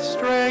with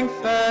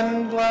strength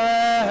and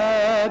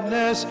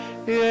gladness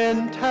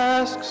in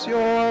tasks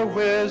your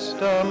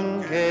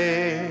wisdom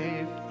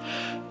gave.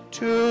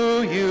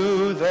 To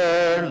you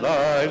their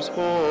lives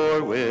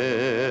bore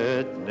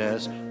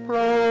witness,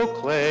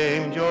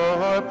 proclaimed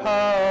your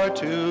power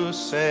to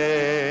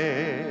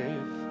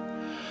save.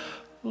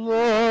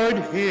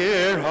 Lord,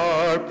 hear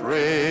our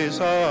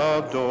praise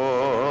of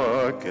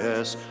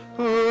Dorcas,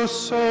 who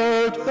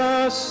served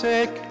the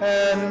sick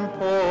and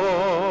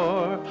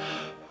poor.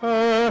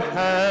 Her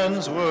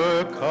hands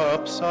were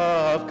cups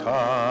of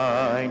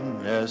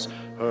kindness,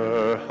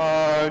 her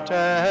heart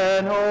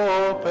an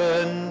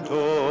open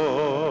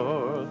door.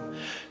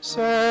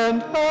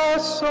 Send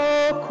us,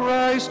 O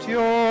Christ,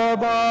 your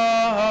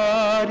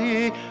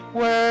body,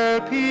 where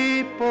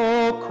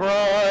people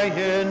cry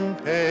in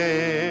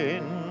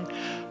pain,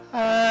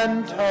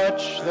 and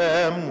touch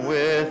them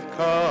with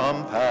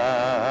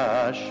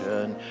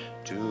compassion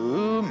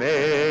to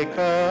make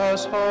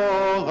us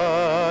whole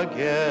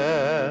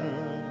again.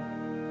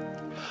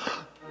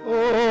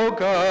 O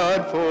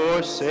God,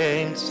 for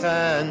saints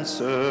and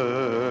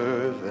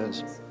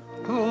servants,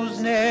 whose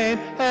name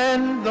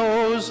and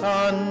those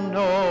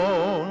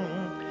unknown,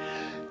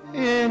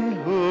 in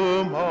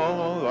whom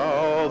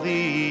all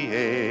the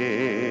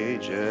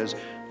ages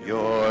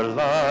your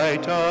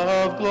light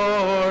of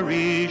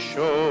glory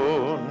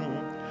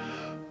shone,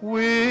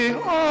 we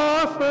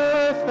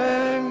offer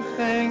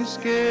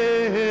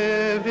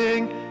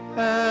thanksgiving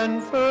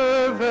and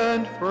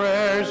fervent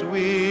prayers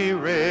we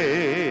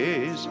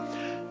raise,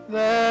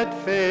 that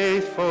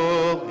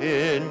faithful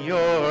in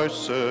your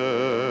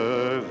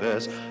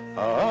service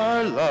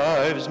our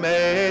lives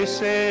may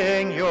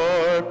sing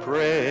your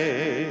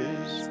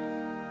praise.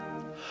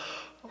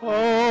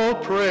 All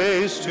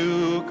praise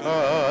to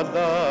God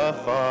the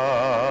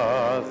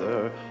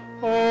Father,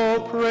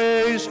 all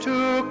praise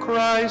to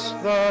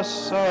Christ the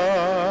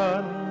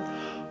Son,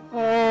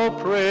 all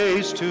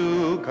praise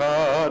to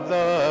God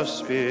the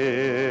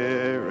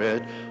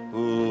Spirit,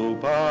 who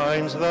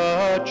binds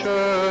the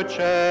church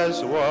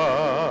as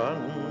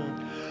one.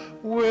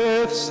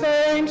 With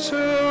saints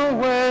who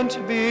went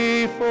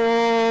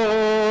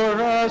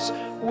before us,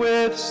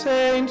 with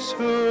saints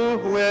who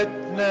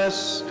witness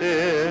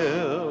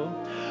still,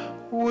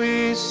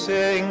 we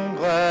sing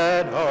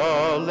glad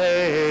hallelujahs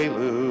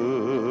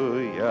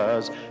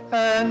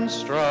and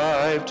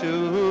strive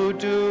to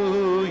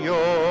do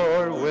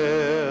your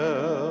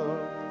will.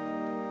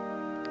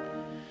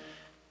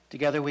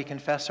 Together we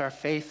confess our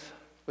faith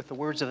with the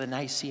words of the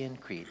Nicene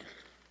Creed.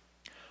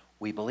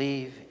 We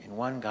believe in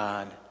one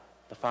God,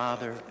 the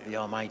Father, the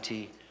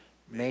Almighty,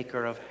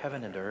 maker of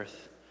heaven and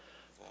earth,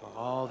 for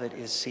all that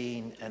is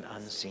seen and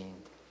unseen.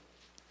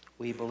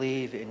 We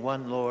believe in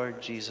one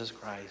Lord Jesus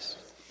Christ,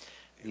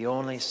 the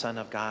only Son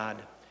of God,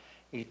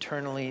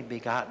 eternally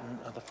begotten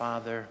of the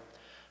Father,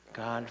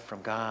 God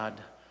from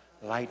God,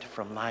 light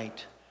from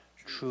light,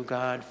 true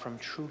God from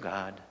true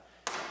God,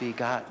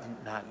 begotten,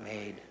 not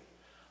made,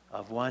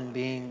 of one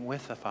being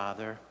with the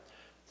Father.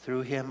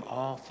 Through him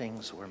all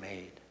things were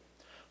made.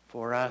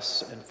 For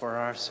us and for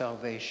our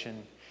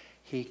salvation,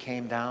 he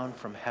came down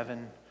from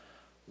heaven,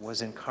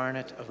 was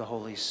incarnate of the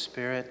Holy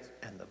Spirit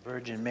and the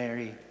Virgin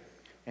Mary,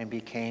 and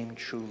became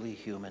truly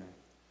human.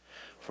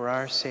 For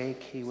our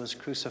sake, he was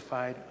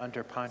crucified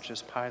under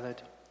Pontius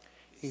Pilate.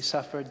 He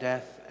suffered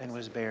death and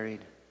was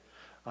buried.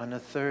 On the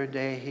third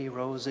day, he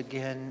rose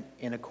again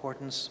in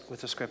accordance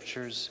with the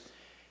Scriptures.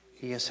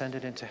 He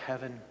ascended into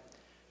heaven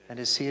and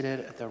is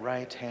seated at the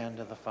right hand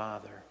of the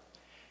Father.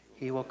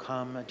 He will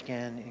come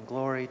again in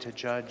glory to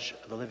judge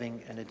the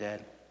living and the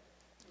dead,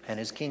 and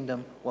his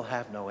kingdom will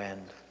have no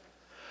end.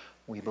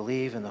 We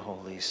believe in the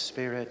Holy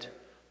Spirit,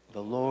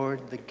 the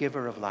Lord, the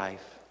giver of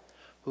life,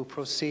 who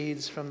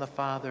proceeds from the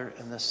Father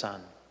and the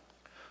Son,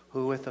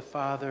 who with the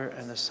Father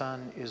and the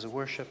Son is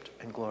worshipped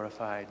and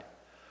glorified,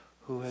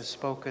 who has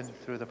spoken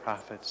through the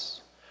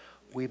prophets.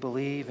 We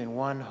believe in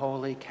one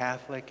holy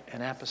Catholic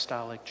and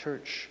Apostolic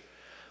Church.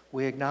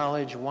 We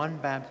acknowledge one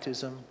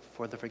baptism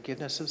for the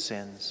forgiveness of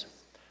sins.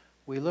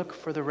 We look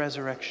for the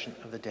resurrection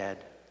of the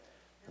dead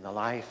and the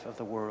life of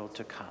the world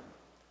to come.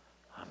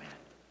 Amen.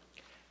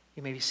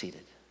 You may be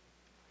seated.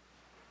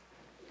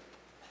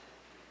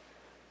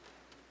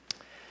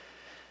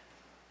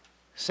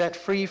 Set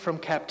free from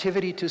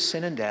captivity to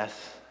sin and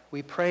death,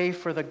 we pray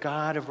for the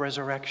God of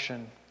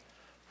resurrection,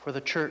 for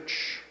the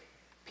church,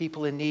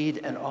 people in need,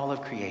 and all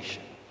of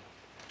creation.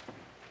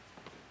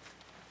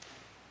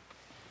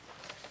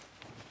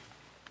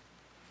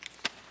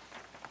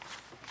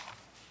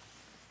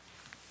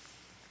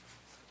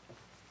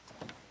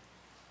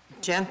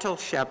 Gentle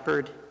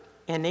Shepherd,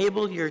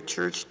 enable your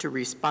church to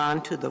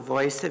respond to the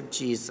voice of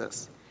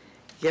Jesus.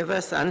 Give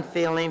us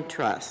unfailing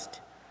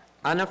trust.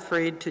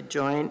 unafraid to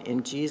join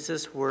in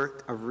Jesus'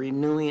 work of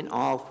renewing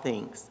all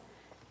things.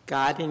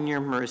 God, in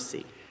your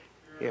mercy,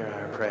 hear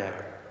our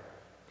prayer.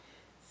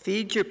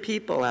 feed your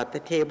people at the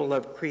table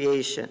of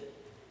creation.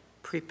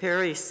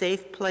 Prepare a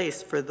safe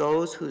place for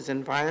those whose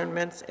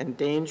environments are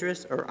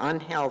dangerous or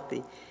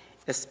unhealthy,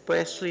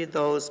 especially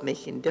those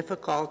making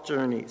difficult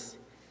journeys.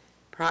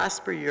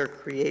 Prosper your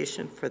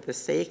creation for the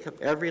sake of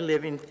every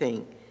living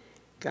thing.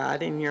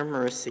 God, in your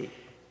mercy,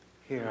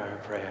 hear our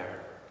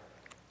prayer.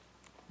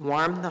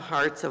 warm the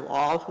hearts of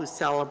all who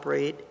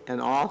celebrate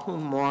and all who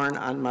mourn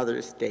on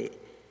Mother's Day.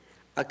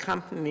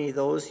 Accompany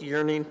those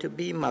yearning to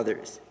be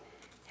mothers.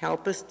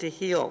 Help us to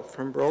heal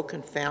from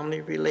broken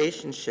family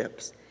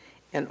relationships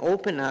and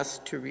open us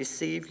to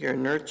receive your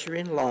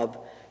nurturing love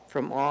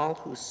from all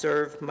who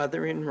serve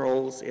mothering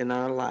roles in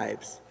our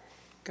lives.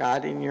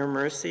 God, in your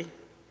mercy,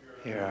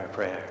 hear our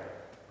prayer.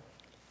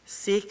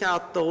 seek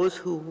out those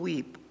who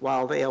weep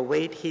while they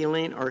await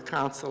healing or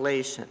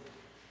consolation.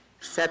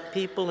 Set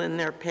people in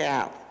their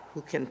path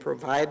who can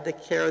provide the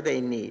care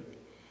they need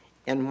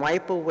and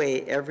wipe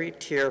away every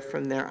tear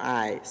from their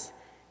eyes.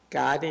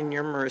 God, in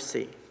your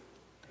mercy,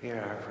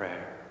 hear our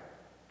prayer.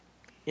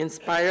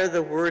 inspire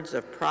the words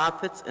of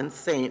prophets and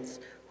saints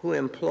who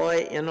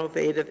employ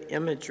innovative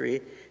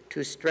imagery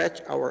to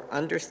stretch our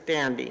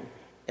understanding,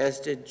 as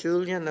did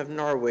Julian of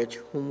Norwich,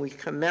 whom we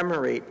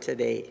commemorate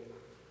today.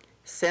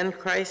 Send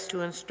Christ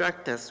to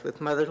instruct us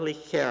with motherly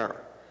care.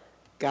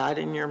 God,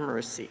 in your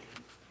mercy,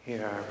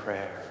 hear our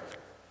prayer.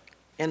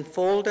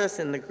 enfold us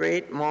in the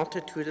great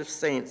multitude of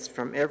saints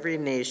from every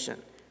nation,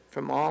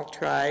 from all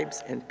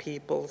tribes and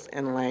peoples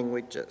and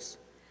languages.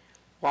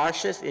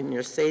 Wash us in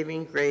your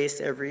saving grace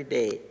every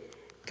day,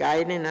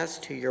 guiding us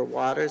to your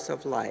waters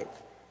of life.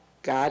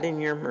 God,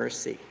 in your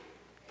mercy,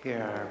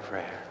 hear our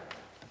prayer.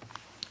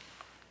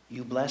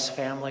 You bless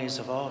families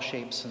of all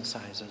shapes and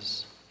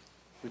sizes.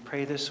 We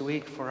pray this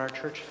week for our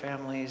church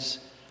families,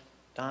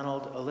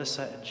 Donald,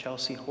 Alyssa, and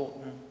Chelsea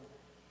Holton,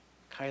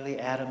 Kylie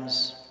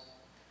Adams,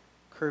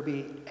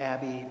 Kirby,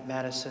 Abby,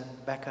 Madison,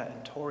 Becca,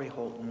 and Tori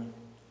Holton,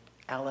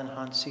 Alan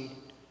Hunsey,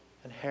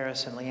 and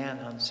Harris and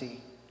Leanne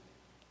Hunsey.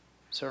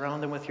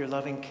 Surround them with your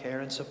loving care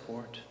and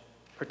support.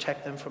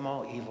 Protect them from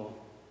all evil.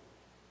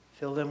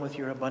 Fill them with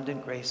your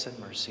abundant grace and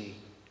mercy.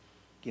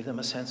 Give them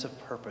a sense of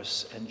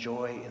purpose and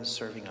joy in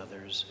serving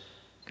others.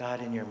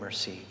 God, in your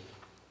mercy.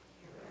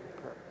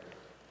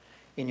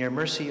 In your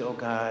mercy, O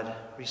God,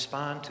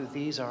 respond to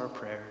these our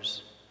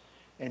prayers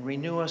and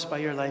renew us by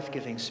your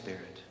life-giving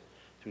Spirit.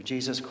 Through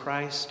Jesus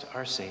Christ,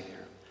 our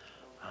Savior.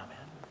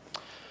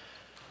 Amen.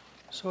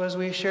 So as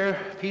we share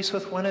peace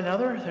with one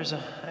another,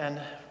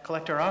 and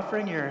collect our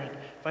offering, you're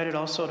invited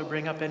also to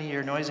bring up any of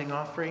your noising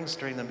offerings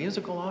during the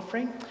musical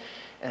offering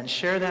and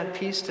share that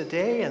peace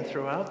today and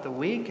throughout the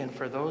week. And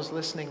for those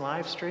listening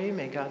live stream,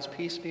 may God's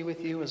peace be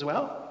with you as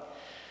well.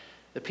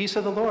 The peace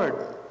of the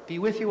Lord be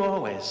with you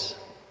always.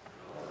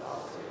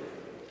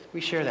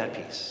 We share that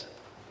peace.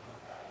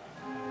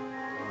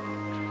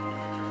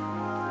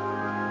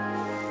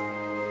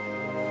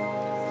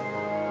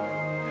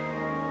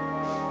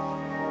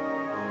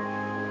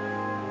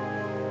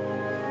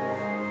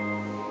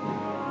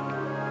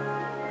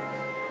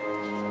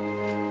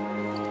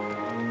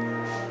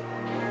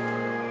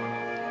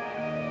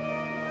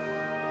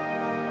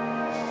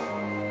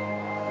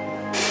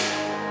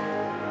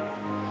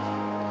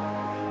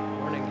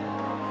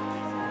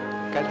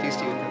 God's peace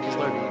to you. Peace,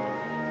 Lord, be.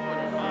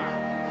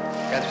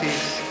 God's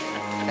peace.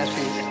 God's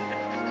peace.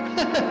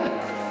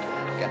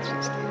 God's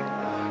peace to you.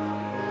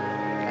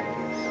 God's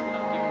peace.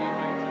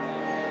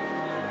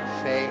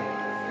 Faye.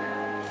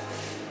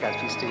 God's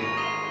peace to you.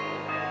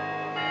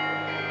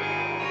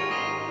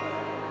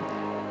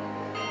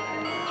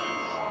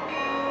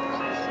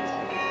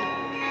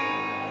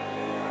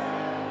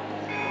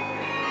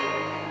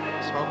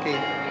 Smokey.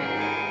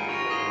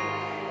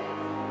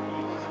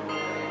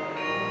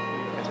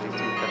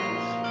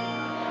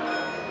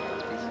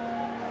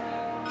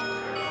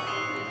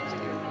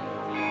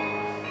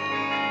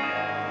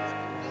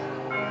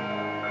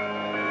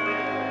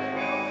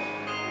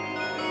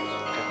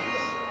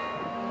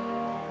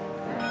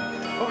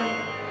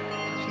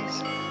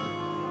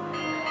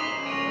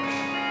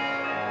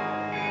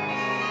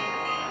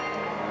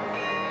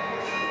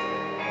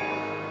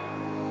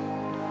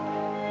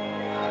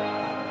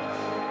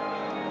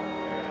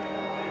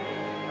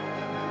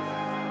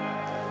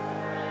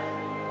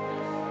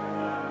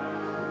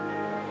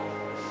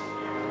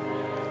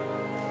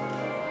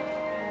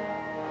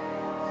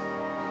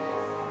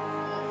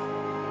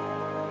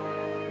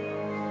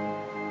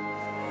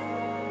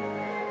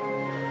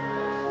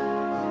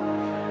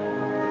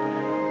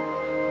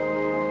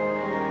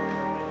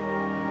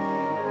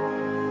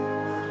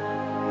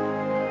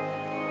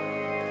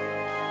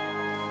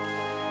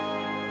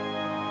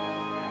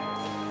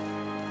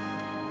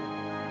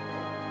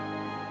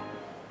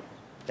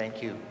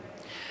 Thank you.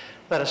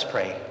 Let us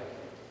pray.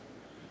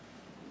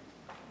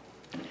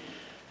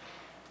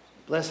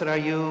 Blessed are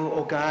you,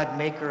 O God,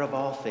 maker of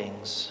all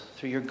things.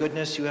 Through your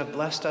goodness you have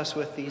blessed us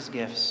with these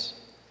gifts,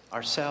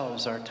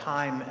 ourselves, our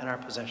time, and our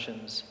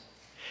possessions.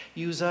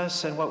 Use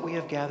us and what we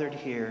have gathered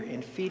here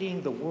in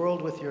feeding the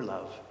world with your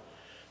love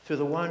through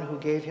the one who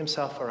gave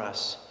himself for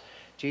us,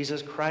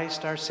 Jesus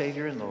Christ, our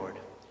Savior and Lord.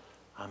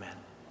 Amen.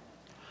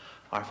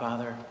 Our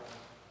Father,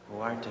 who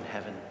art in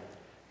heaven,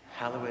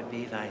 hallowed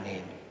be thy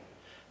name.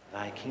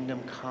 Thy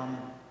kingdom come,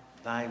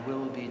 thy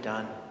will be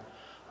done,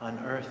 on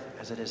earth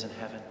as it is in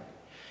heaven.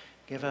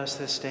 Give us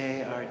this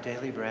day our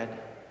daily bread,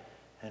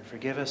 and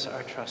forgive us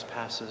our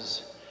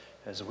trespasses,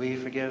 as we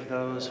forgive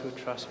those who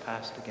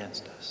trespass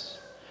against us.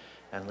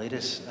 And lead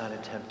us not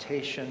into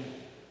temptation,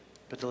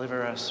 but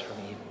deliver us from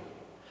evil.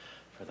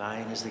 For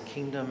thine is the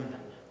kingdom,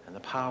 and the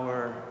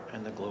power,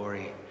 and the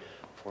glory,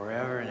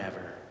 forever and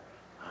ever.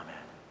 Amen.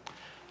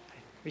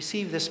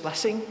 Receive this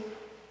blessing.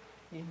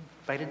 You're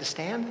invited to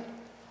stand.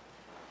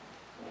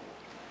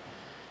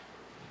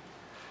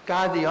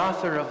 God, the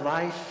author of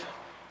life,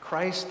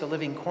 Christ, the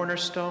living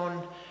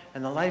cornerstone,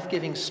 and the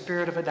life-giving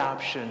spirit of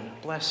adoption,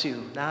 bless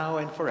you now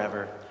and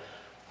forever.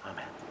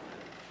 Amen.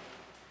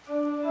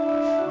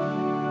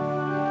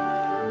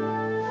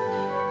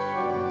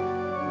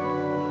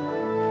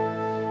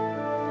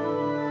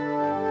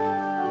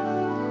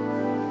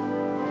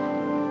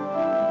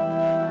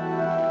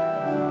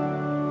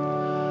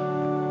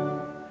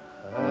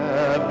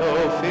 Have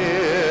no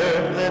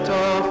fear,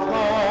 little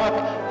flock,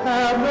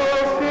 have no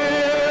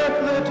fear,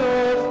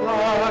 little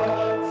flock,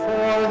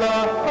 for the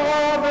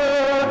Father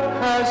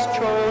has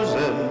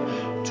chosen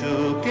to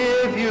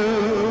give you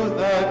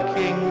the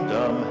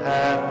kingdom.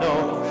 Have no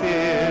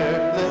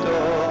fear,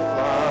 little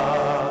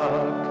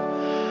flock.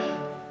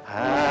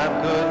 Have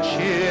good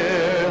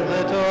cheer,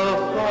 little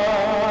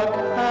flock,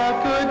 have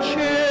good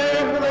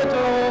cheer,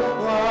 little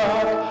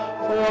flock,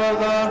 for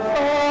the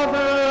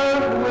Father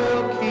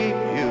will keep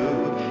you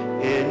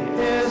in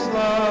his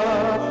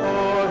love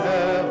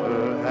forever.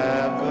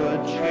 Have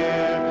good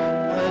cheer,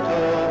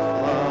 little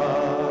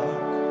flock.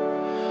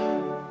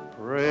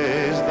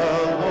 Praise the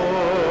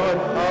Lord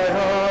high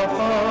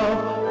above,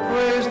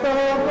 praise the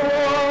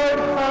Lord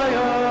high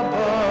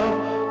above,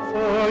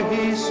 for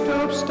he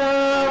stoops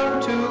down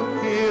to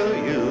heal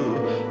you,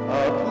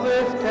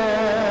 uplift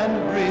and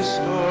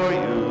restore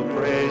you.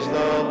 Praise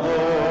the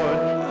Lord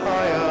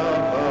high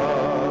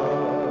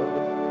above.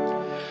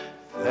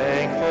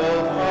 Thankful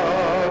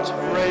hearts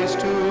raise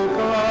to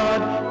God,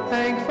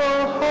 thankful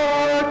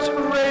hearts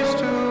raise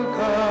to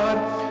God,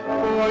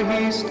 for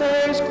he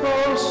stays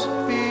close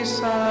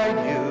beside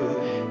you,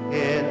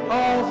 in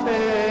all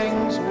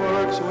things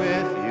works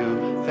with you.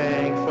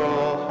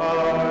 Thankful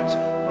hearts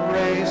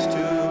raise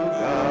to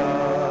God.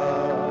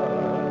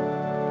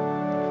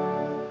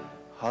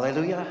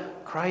 Hallelujah,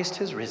 Christ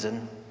has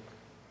risen.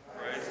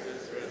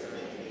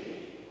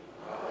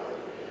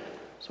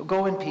 So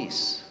go in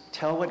peace,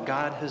 tell what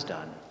God has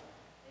done.